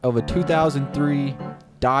owner of a 2003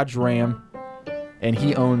 Dodge Ram, and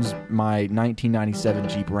he owns my 1997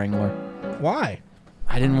 Jeep Wrangler. Why?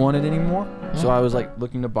 I didn't want it anymore, so I was like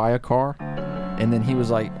looking to buy a car, and then he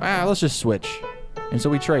was like, let's just switch, and so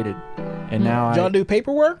we traded, and now John do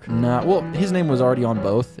paperwork? Nah, well, his name was already on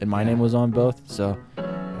both, and my name was on both, so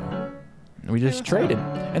we just traded,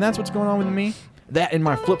 and that's what's going on with me. That and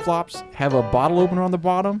my flip-flops have a bottle opener on the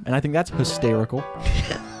bottom, and I think that's hysterical.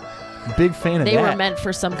 Big fan of that. They were meant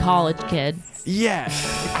for some college kid. Yeah.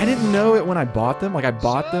 I didn't know it when I bought them. Like, I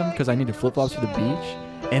bought them because I needed flip-flops for the beach.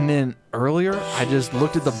 And then earlier, I just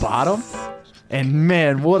looked at the bottom, and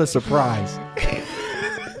man, what a surprise.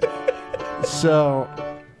 So...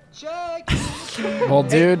 Well,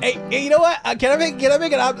 dude. Hey, you know what? Can I make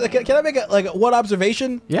one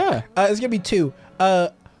observation? Yeah. It's gonna be two.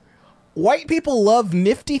 White people love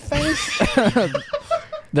nifty things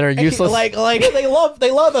that are useless. Like they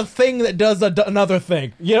love a thing that does another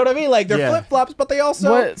thing. You know what I mean? Like they're flip flops, but they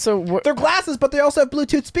also they're glasses, but they also have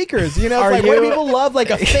Bluetooth speakers. You know, it's like white people love like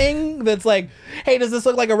a thing that's like, hey, does this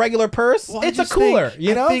look like a regular purse? Well, it's a cooler.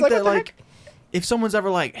 You know, I think it's that what the heck? if someone's ever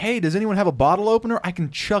like, hey, does anyone have a bottle opener? I can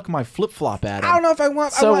chuck my flip-flop at him. I don't know if I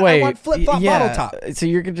want. So I want flip-flop bottle top. So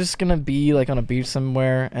you're just gonna be like on a beach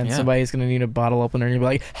somewhere, and somebody's gonna need a bottle opener, and you're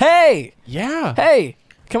like, "Hey, hey,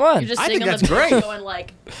 come on!" You're just I sitting think on that's the beach great. going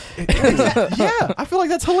like, yeah, I feel like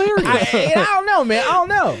that's hilarious. I don't know, man. I don't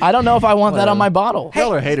know. I don't know if I want that on my bottle.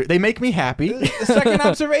 Y'all are haters. They make me happy. Second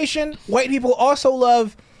observation: white people also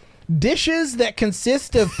love dishes that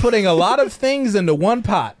consist of putting a lot of things into one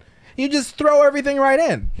pot. You just throw everything right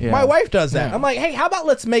in. Yeah. My wife does that. I'm like, hey, how about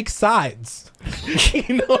let's make sides?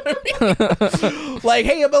 You know what I mean? Like,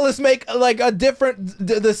 hey, but let's make like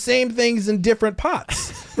the same things in different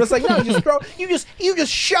pots. But it's like, no, you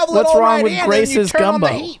just shovel What's it all wrong right with in, Grace's and you turn gumbo?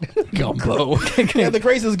 on the heat. Gumbo. Yeah, the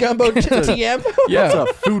Grace's Gumbo TM. It's a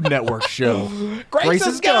Food Network show.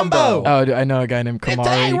 Grace's Gumbo. Oh, I know a guy named Today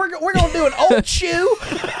Kamari. we're gonna do an old chew.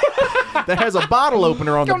 That has a bottle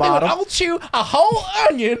opener on the Gonna do bottom. an old chew, a whole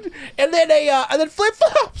onion, and then flip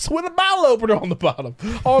flops with a bottle opener on the bottom,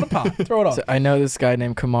 on the pot. Throw it on. So I know this guy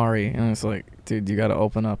named Kamari, and it's like, dude, you got to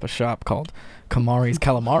open up a shop called Kamari's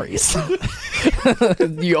Calamaris.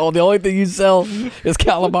 The only thing you sell is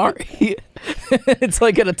calamari. It's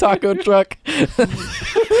like in a taco truck.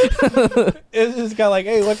 It's this guy like,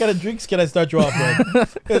 hey, what kind of drinks can I start you off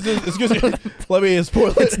with? Excuse me, let me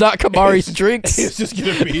spoil it. It's not Kamari's drinks. It's just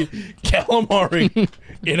gonna be calamari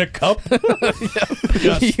in a cup,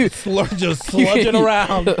 just sludging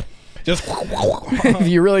around. Just If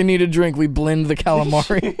you really need a drink, we blend the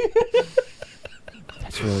calamari.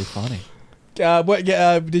 That's really funny.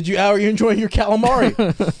 Did you? How are you enjoying your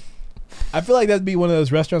calamari? I feel like that'd be one of those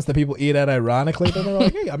restaurants that people eat at ironically. Then they're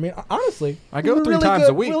like, hey, I mean, honestly, I go 3 times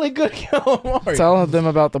a week. Really good calamari. Tell them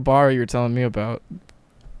about the bar you were telling me about.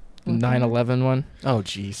 9/11 one. Oh,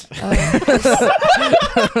 jeez.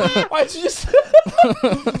 Why'd you just?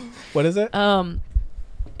 What is it?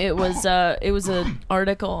 it was an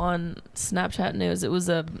article on Snapchat News. It was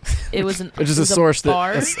Which is a source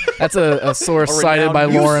bar. that's a source A cited by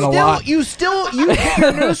renowned- Lauren a lot. You get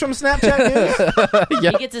your news from Snapchat News?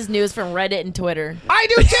 He gets his news from Reddit and Twitter. I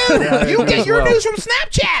do too. Yeah, You get as your well. news from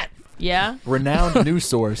Snapchat. Yeah. Renowned news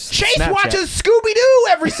source. Chase Snapchat. watches Scooby-Doo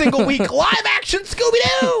every single week. Live action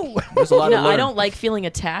Scooby-Doo. There's a lot to I learn. don't like feeling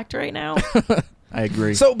attacked right now. I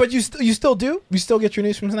agree. So, but you still do? You still get your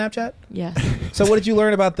news from Snapchat? Yes. So, what did you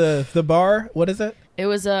learn about the bar? What is it? It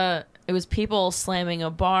was people slamming a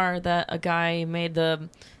bar that a guy made. The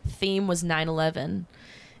theme was 9/11,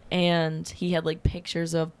 and he had like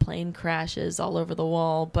pictures of plane crashes all over the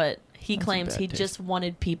wall. But he claims he just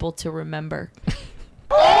wanted people to remember.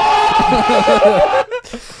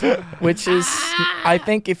 Which is, I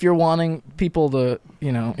think, if you're wanting people to,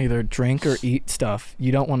 either drink or eat stuff,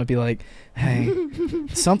 you don't want to be like, hey,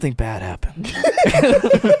 something bad happened.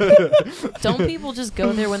 Don't people just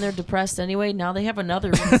go there when they're depressed anyway? Now they have another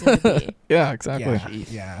reason to be. Yeah, exactly.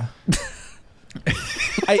 Yeah.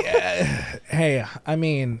 I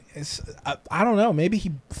mean, I don't know. Maybe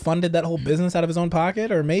he funded that whole business out of his own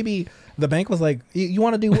pocket, or maybe the bank was like, "You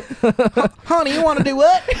want to do, honey? You want to do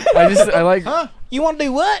what? I like. Huh? You want to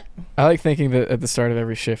do what?" I like thinking that at the start of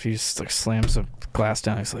every shift, he just like slams a glass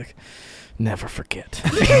down. He's like, "Never forget."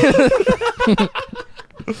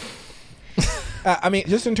 I mean,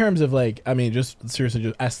 just in terms of just seriously,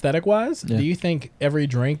 just aesthetic wise, do you think every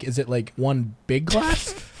drink is it like one big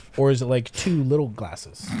glass? Or is it like two little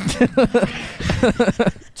glasses?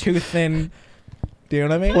 Too thin. Do you know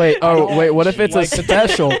what I mean? Wait. What if it's a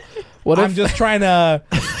special? I'm just trying to.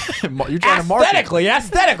 You're trying to market.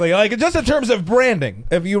 Aesthetically, like just in terms of branding.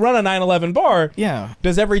 If you run a 911 bar, yeah.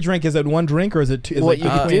 Does every drink, is it one drink or is it two? What you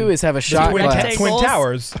could do is have a shot glass. Twin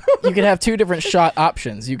Towers. You can have two different shot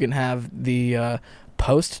options. You can have the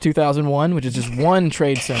post 2001, which is just one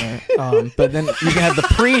trade center, but then you can have the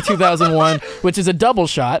pre 2001, which is a double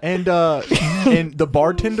shot. And the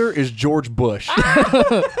bartender is George Bush.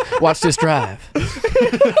 Watch this drive. not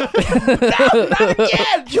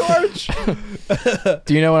again, George.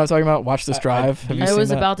 Do you know what I'm talking about? Watch this drive. Have you I seen was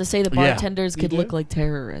that? about to say the Yeah. bartenders could look like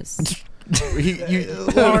terrorists.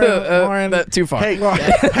 Lauren, That too far. Hey,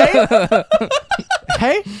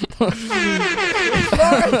 hey.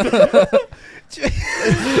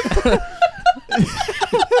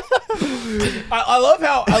 I love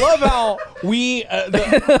how we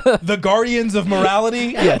the guardians of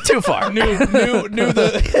morality. Yeah, too far. knew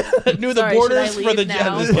the Sorry, borders should I for the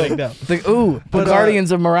leave now? no. The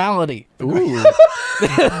Guardians of Morality. Ooh,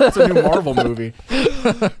 that's a new Marvel movie.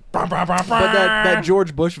 But that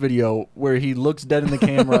George Bush video where he looks dead in the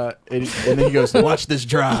camera and then he goes, "Watch this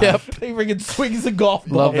drive." Yep. He freaking swings a golf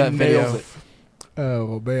ball. Love that and nails video. it.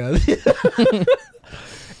 Oh man.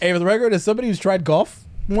 Hey, for the record, as somebody who's tried golf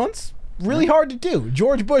once, really hard to do.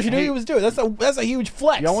 George Bush knew he was doing. That's a huge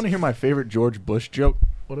flex. Y'all want to hear my favorite George Bush joke?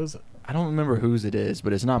 What is it? I don't remember whose it is,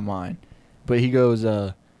 but it's not mine. But he goes,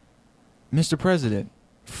 "Mr. President,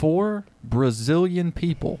 4 Brazilian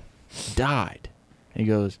people died." And he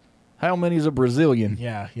goes, "How many is a Brazilian?"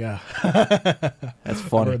 Yeah. That's I've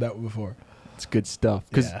funny. heard that one before. It's good stuff.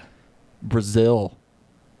 Because Yeah. Brazil,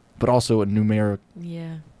 but also a numeric.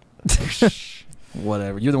 Yeah.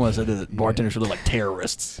 Whatever. You're the one that said that bartenders should look like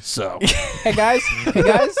terrorists. So Hey guys,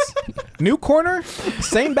 new corner,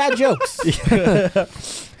 same bad jokes.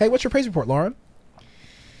 Hey, what's your praise report, Lauren?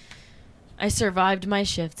 I survived my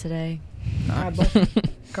shift today. God bless you.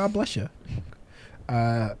 God bless you.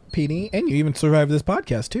 PD, and you even survived this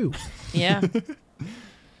podcast too. Yeah.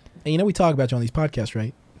 And we talk about you on these podcasts,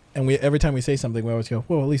 right? And every time we say something, we always go,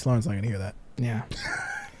 "Well, at least Lauren's not gonna hear that." Yeah.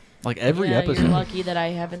 like every yeah, episode. You're lucky that I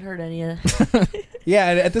haven't heard any of that.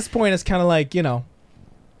 Yeah, and at this point, it's kind of like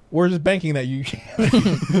we're just banking that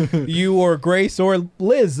you or Grace or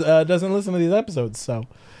Liz doesn't listen to these episodes. So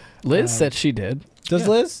Liz said she did. does Yeah,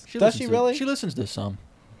 Liz? Does listens she to- really? She listens to some.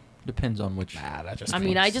 Depends on which. Nah, that just. I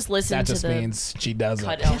mean, I just listened that to just the means she doesn't.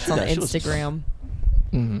 cutouts on Yeah, she listens. Instagram.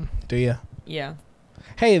 Mm-hmm. Do you? Yeah.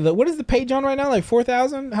 Hey, what is the page on right now? Like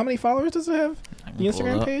 4,000? How many followers does it have? The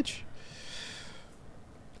Instagram page?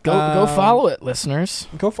 Go follow it, listeners.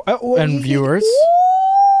 Go for And viewers.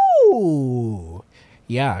 Ooh.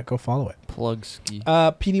 Yeah, go follow it. Plug ski.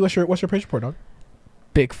 PD, what's your praise report, dog?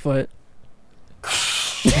 Bigfoot.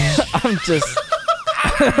 I'm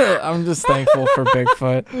just thankful for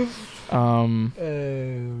Bigfoot. Oh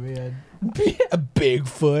man, a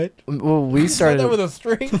Bigfoot. Well, we You said that started. with a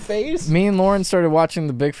straight face. Me and Lauren started watching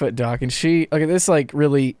the Bigfoot doc, and this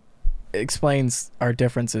really explains our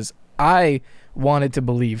differences. I wanted to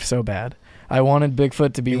believe so bad. I wanted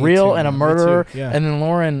Bigfoot to be Me real too, and a man. Me murderer, too, yeah. and then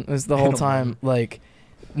Lauren is the whole And a time like,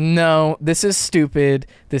 "No, this is stupid.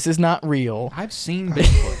 This is not real." I've seen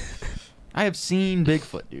Bigfoot. I have seen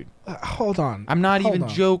Bigfoot, dude. Hold on. I'm not Hold even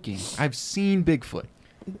on. joking. I've seen Bigfoot.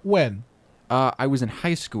 When? I was in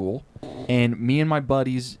high school, and me and my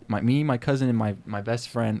buddies, my cousin, and my best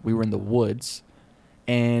friend, we were in the woods,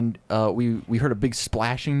 and we heard a big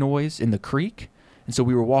splashing noise in the creek, and so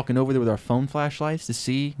we were walking over there with our phone flashlights to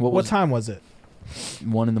see What time was it?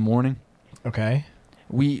 1 a.m. Okay.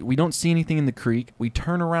 We don't see anything in the creek. We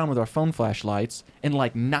turn around with our phone flashlights, and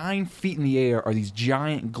like 9 feet in the air are these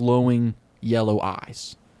giant glowing yellow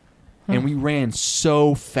eyes. And we ran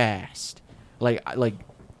so fast. Like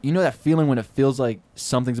you know that feeling when it feels like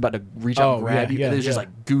something's about to reach out and grab you? yeah, There's just yeah.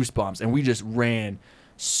 like goosebumps. And we just ran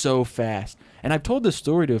so fast. And I've told this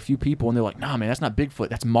story to a few people, and they're like, "Nah, man, that's not Bigfoot.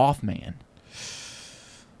 That's Mothman."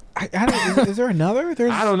 I don't, is there another?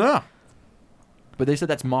 I don't know. But they said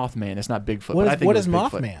that's Mothman. It's not Bigfoot. What But is- I think what it was is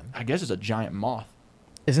Bigfoot. Mothman? I guess it's a giant moth.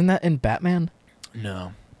 Isn't that in Batman?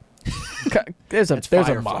 No. There's a It's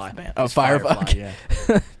Firefly. Firefly. Oh, It's Firefly. yeah.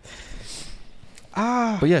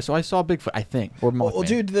 But yeah, so I saw Bigfoot, I think, or Mothman. Well,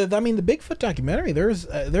 dude, the Bigfoot documentary. There's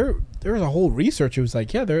there was a whole research. It was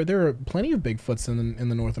like, yeah, there are plenty of Bigfoots in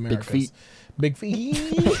the North America. feet. Big feet.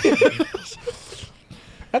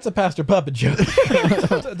 That's a Pastor Puppet joke.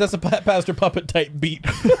 That's a Pastor Puppet type beat.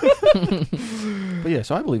 But yeah,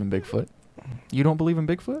 so I believe in Bigfoot. You don't believe in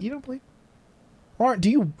Bigfoot? You don't believe? Or do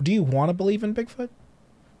you want to believe in Bigfoot?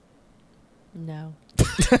 No.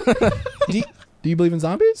 Do you believe in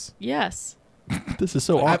zombies? Yes. This is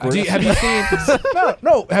so awkward. Have you seen?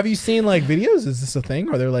 No. Have you seen like videos? Is this a thing?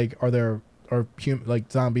 Are there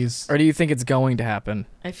like zombies? Or do you think it's going to happen?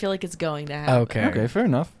 I feel like it's going to happen. Okay. Okay, fair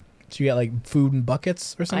enough. So you got like food in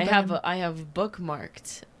buckets or something? I have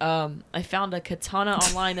bookmarked. I found a katana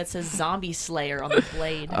online that says Zombie Slayer on the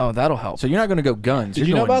blade. Oh, that'll help. So you're not going to go guns. Did You're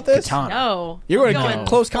you know going about this? Katana. No. You're I'm going going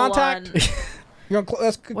close full contact? on- You're on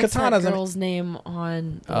that's What's katanas. that girl's name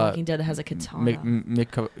on The Walking Dead that has a katana?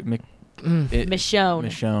 Michonne. Michonne.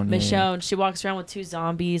 yeah. Michonne. She walks around with two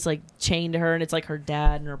zombies like chained to her, and it's like her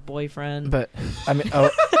dad and her boyfriend. But I mean,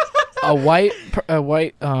 a white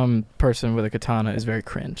person with a katana is very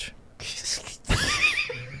cringe.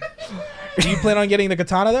 Do you plan on getting the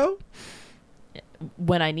katana though?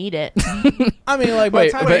 when I need it, I mean, like, by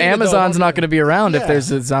Wait, the time but I need it, though, Amazon's not going to be around if Yeah.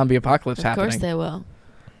 there's a zombie apocalypse of happening. course they will.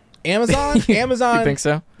 Amazon. You think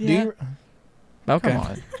so? Do you, Okay. Come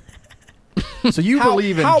on. So you How-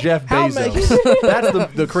 believe in how- Jeff how Bezos?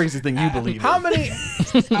 That's the craziest thing you believe in. How many?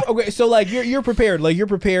 Okay, so like you're prepared. Like you're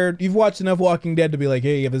prepared. You've watched enough Walking Dead to be like,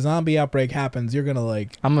 hey, if a zombie outbreak happens, you're gonna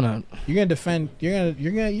like, I'm gonna. you're gonna defend. You're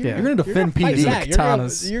gonna defend fight PD. back.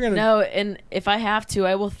 Katanas. You're gonna. No, and if I have to,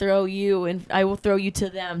 I will throw you and I will throw you to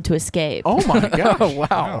them to escape. Oh my gosh. Oh wow.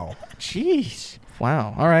 Wow. Jeez.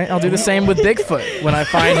 Wow. All right. I'll do the same with Bigfoot when I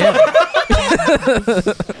find him.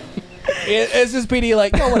 It's just PD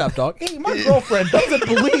like, yo, what up, dog? Hey, my girlfriend doesn't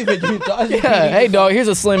believe in you, dog. Yeah. Hey, dog. Here's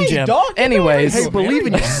a Slim Hey, Jim. dog. Anyways. Hey, Hey, believe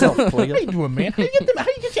in yourself, How player. you doing, man? How you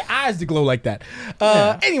get your eyes to glow like that?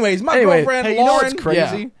 Anyways, my Anyway, girlfriend Hey, you know Lauren. what's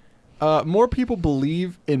crazy? More people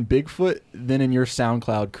believe in Bigfoot than in your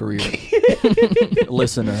SoundCloud career.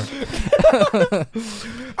 Listener. I'm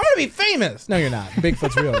gonna be famous. No, you're not.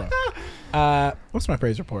 Bigfoot's real though. What's my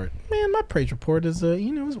praise report? Man, my praise report is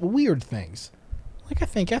is weird things. Like I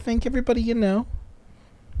think everybody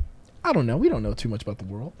I don't know. We don't know too much about the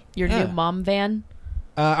world. Your new mom van.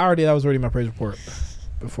 That was already my praise report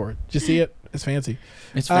before. Did you see it? It's fancy.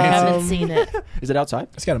 It's I fancy. haven't seen it. Is it outside?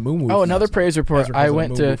 It's got a moon roof. Oh, another praise report. Ezra I calls it a went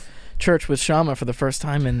moon to roof. church with Shama for the first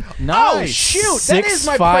time in Oh shoot! That is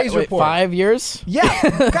my praise report. 5 years.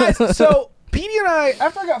 Yeah, guys. So Petey and I,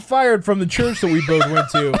 after I got fired from the church that we both went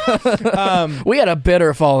to, We had a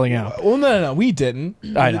bitter falling out. well, no, we didn't.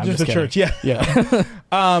 I know, I'm just just the church. Yeah.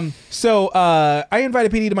 Yeah. So I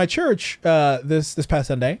invited PD to my church this past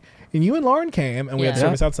Sunday, and you and Lauren came, and we had Yeah.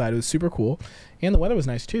 service outside. It was super cool, and the weather was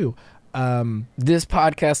nice too. This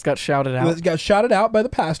podcast got shouted out. Got shouted out by the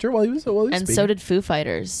pastor while he was And speaking. so did Foo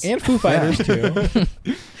Fighters. and Foo Fighters too.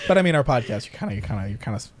 But I mean, our podcast, you're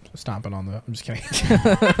kind of stomping on the. I'm just kidding.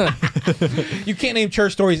 You can't name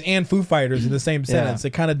church stories and Foo Fighters in the same sentence. It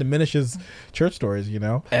kind of diminishes church stories,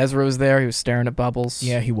 Ezra was there. He was staring at Bubbles.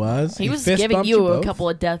 Yeah, he was. he was fist giving bumped you a both. couple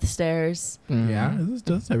of death stares. Yeah, this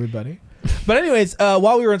does everybody. But anyways,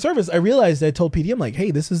 while we were in service, I realized I told PD, I'm like,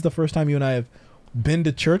 hey, this is the first time you and I have been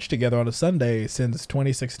to church together on a Sunday since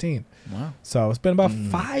 2016. Wow. So it's been about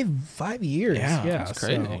 5 years. Yeah, that's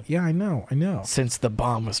crazy. So, yeah, I know. Since the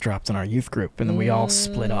bomb was dropped in our youth group, and then we all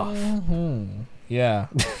split off. Yeah.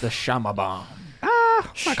 The Shama bomb.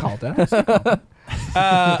 I called that.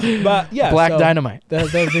 But yeah, Black so Dynamite.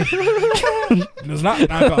 It's not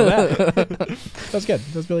called that. That's good.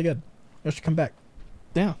 That's really good. I should come back.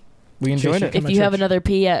 Yeah. We enjoyed Chase it. your- If you have another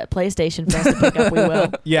PlayStation for us to pick up, we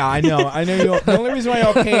will. Yeah, I know. You. The only reason why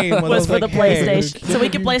y'all came was, Was for the hey, PlayStation, so we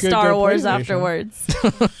could play you could Star go Wars PlayStation. afterwards.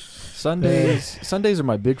 Sundays are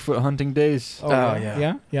my Bigfoot hunting days. Oh,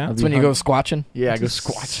 yeah. Yeah. That's when you go squatching. Yeah, I go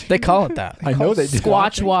squatch. They call it that. I know they do.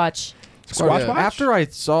 Squatch watch. Squatch watch? After I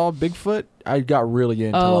saw Bigfoot, I got really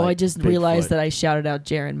into Oh, like, I just Bigfoot. realized that I shouted out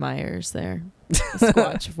Jaron Myers there.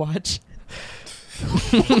 Squatch watch.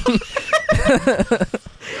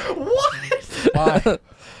 Why?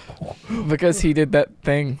 Because he did that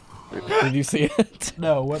thing. Did you see it?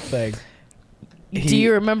 No, what thing? Do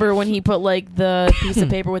you remember when he put like the piece of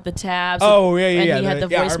paper with the tabs? Oh, yeah, and yeah, he yeah. had the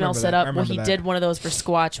Yeah, I voicemail remember set that. I up. Well, remember he that. did one of those for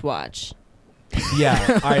Squatch Watch.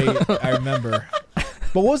 Yeah, I remember.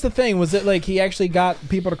 But what was the thing? Was it like he actually got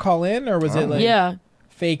people to call in, or was it like Yeah,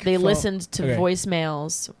 fake? they phone? listened to Okay.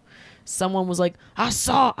 voicemails. Someone was like, I just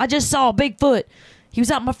saw Bigfoot. He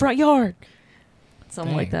was out in my front yard.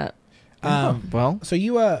 Something like Dang. that. Well, So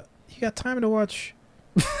you got time to watch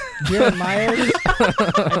Jared Myers?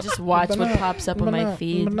 I just watch But what not- pops up but on my not-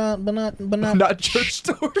 feed. But not Not church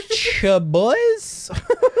stories. boys.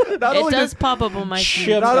 Not It only does does pop up on my feed.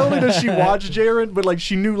 Shit. not only does she watch Jaron, but like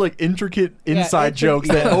she knew like intricate inside jokes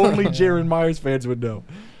that only Jaron Myers fans would know.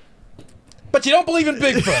 But you don't believe in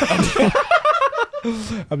Bigfoot.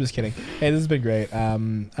 I'm just kidding. Hey, this has been great.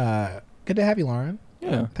 Good to have you, Lauren.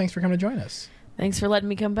 Yeah. Thanks for coming to join us. Thanks for letting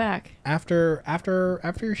me come back. After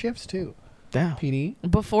your shifts too. yeah. PD.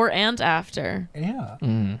 Before and after. Yeah.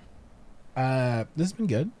 Mm. This has been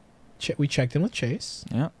good. We checked in with Chase.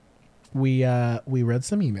 Yeah. We read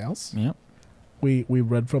some emails. Yep. We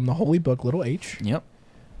read from the holy book, Little H. Yep.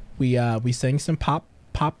 We sang some pop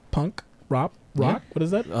punk rock. Yeah. What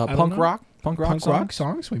is that? I don't Punk know. rock. Punk rock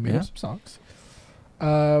songs. We made Yeah. up some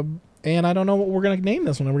songs. And I don't know what we're gonna name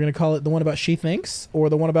this one. Are we gonna call it the one about She Thinks, or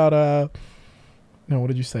the one about no, what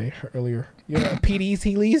did you say earlier? PD's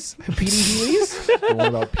Heelys? PD Heelys? The one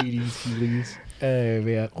about PD's Heelys.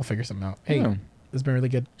 Yeah, we'll figure something out. Hey, Yeah. this has been really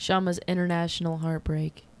good. Shama's International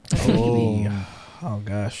Heartbreak. Oh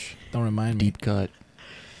gosh, don't remind me. Deep cut.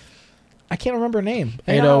 I can't remember her name.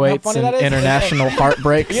 You know how 808's funny that an is? international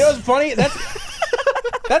heartbreaks. You know what's funny?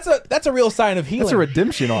 That's a real sign of healing. That's a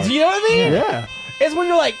redemption arc. Do you know what I mean? Yeah. It's when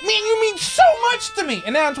you're like, man, you mean so much to me.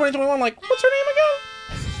 And now in 2021, I'm like, what's her name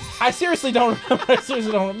again? I seriously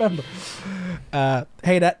don't remember.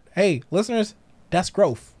 Hey, listeners, that's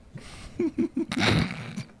growth.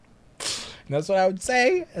 That's what I would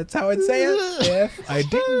say. That's how I'd say it if I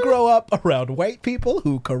didn't grow up around white people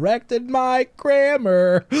who corrected my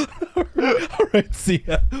grammar. All right, see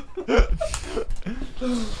ya.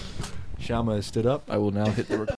 Shama has stood up. I will now hit the record.